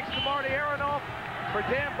 Thanks to Marty Aronoff. For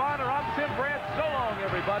Dan Bonner, I'm Tim Brandt. So long,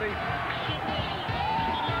 everybody.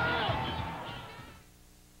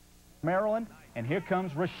 Maryland, and here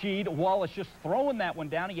comes Rasheed Wallace just throwing that one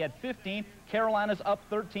down. He had 15. Carolina's up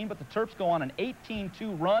 13, but the Terps go on an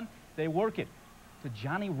 18-2 run. They work it to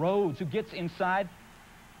Johnny Rhodes, who gets inside.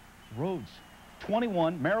 Rhodes,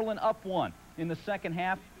 21. Maryland up 1 in the second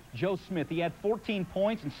half. Joe Smith, he had 14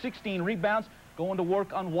 points and 16 rebounds, going to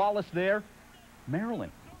work on Wallace there.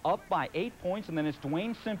 Maryland up by 8 points, and then it's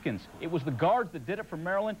Dwayne Simpkins. It was the guards that did it for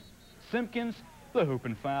Maryland. Simpkins, the hoop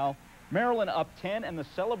and foul. Maryland up 10, and the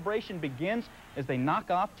celebration begins as they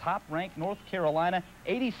knock off top-ranked North Carolina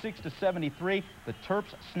 86-73. The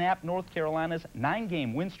Terps snap North Carolina's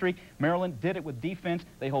 9-game win streak. Maryland did it with defense.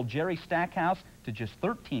 They hold Jerry Stackhouse to just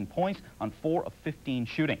 13 points on 4 of 15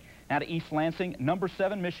 shooting. Now to East Lansing, number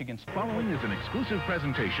 7 Michigan. Following is an exclusive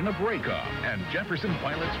presentation of Raycom and Jefferson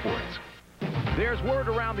Pilot Sports. There's word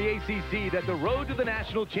around the ACC that the road to the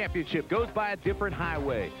national championship goes by a different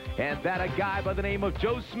highway, and that a guy by the name of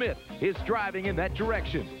Joe Smith is driving in that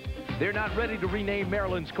direction. They're not ready to rename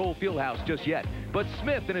Maryland's Cole Fieldhouse just yet, but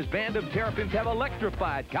Smith and his band of Terrapins have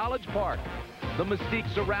electrified College Park. The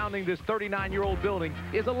mystique surrounding this 39-year-old building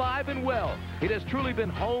is alive and well. It has truly been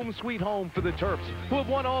home sweet home for the Terps, who have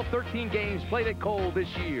won all 13 games played at Cole this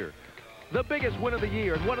year. The biggest win of the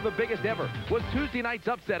year, and one of the biggest ever, was Tuesday night's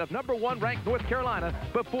upset of #1 ranked North Carolina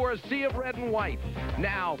before a sea of red and white.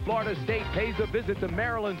 Now, Florida State pays a visit to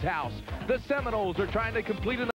Maryland's house. The Seminoles are trying to complete an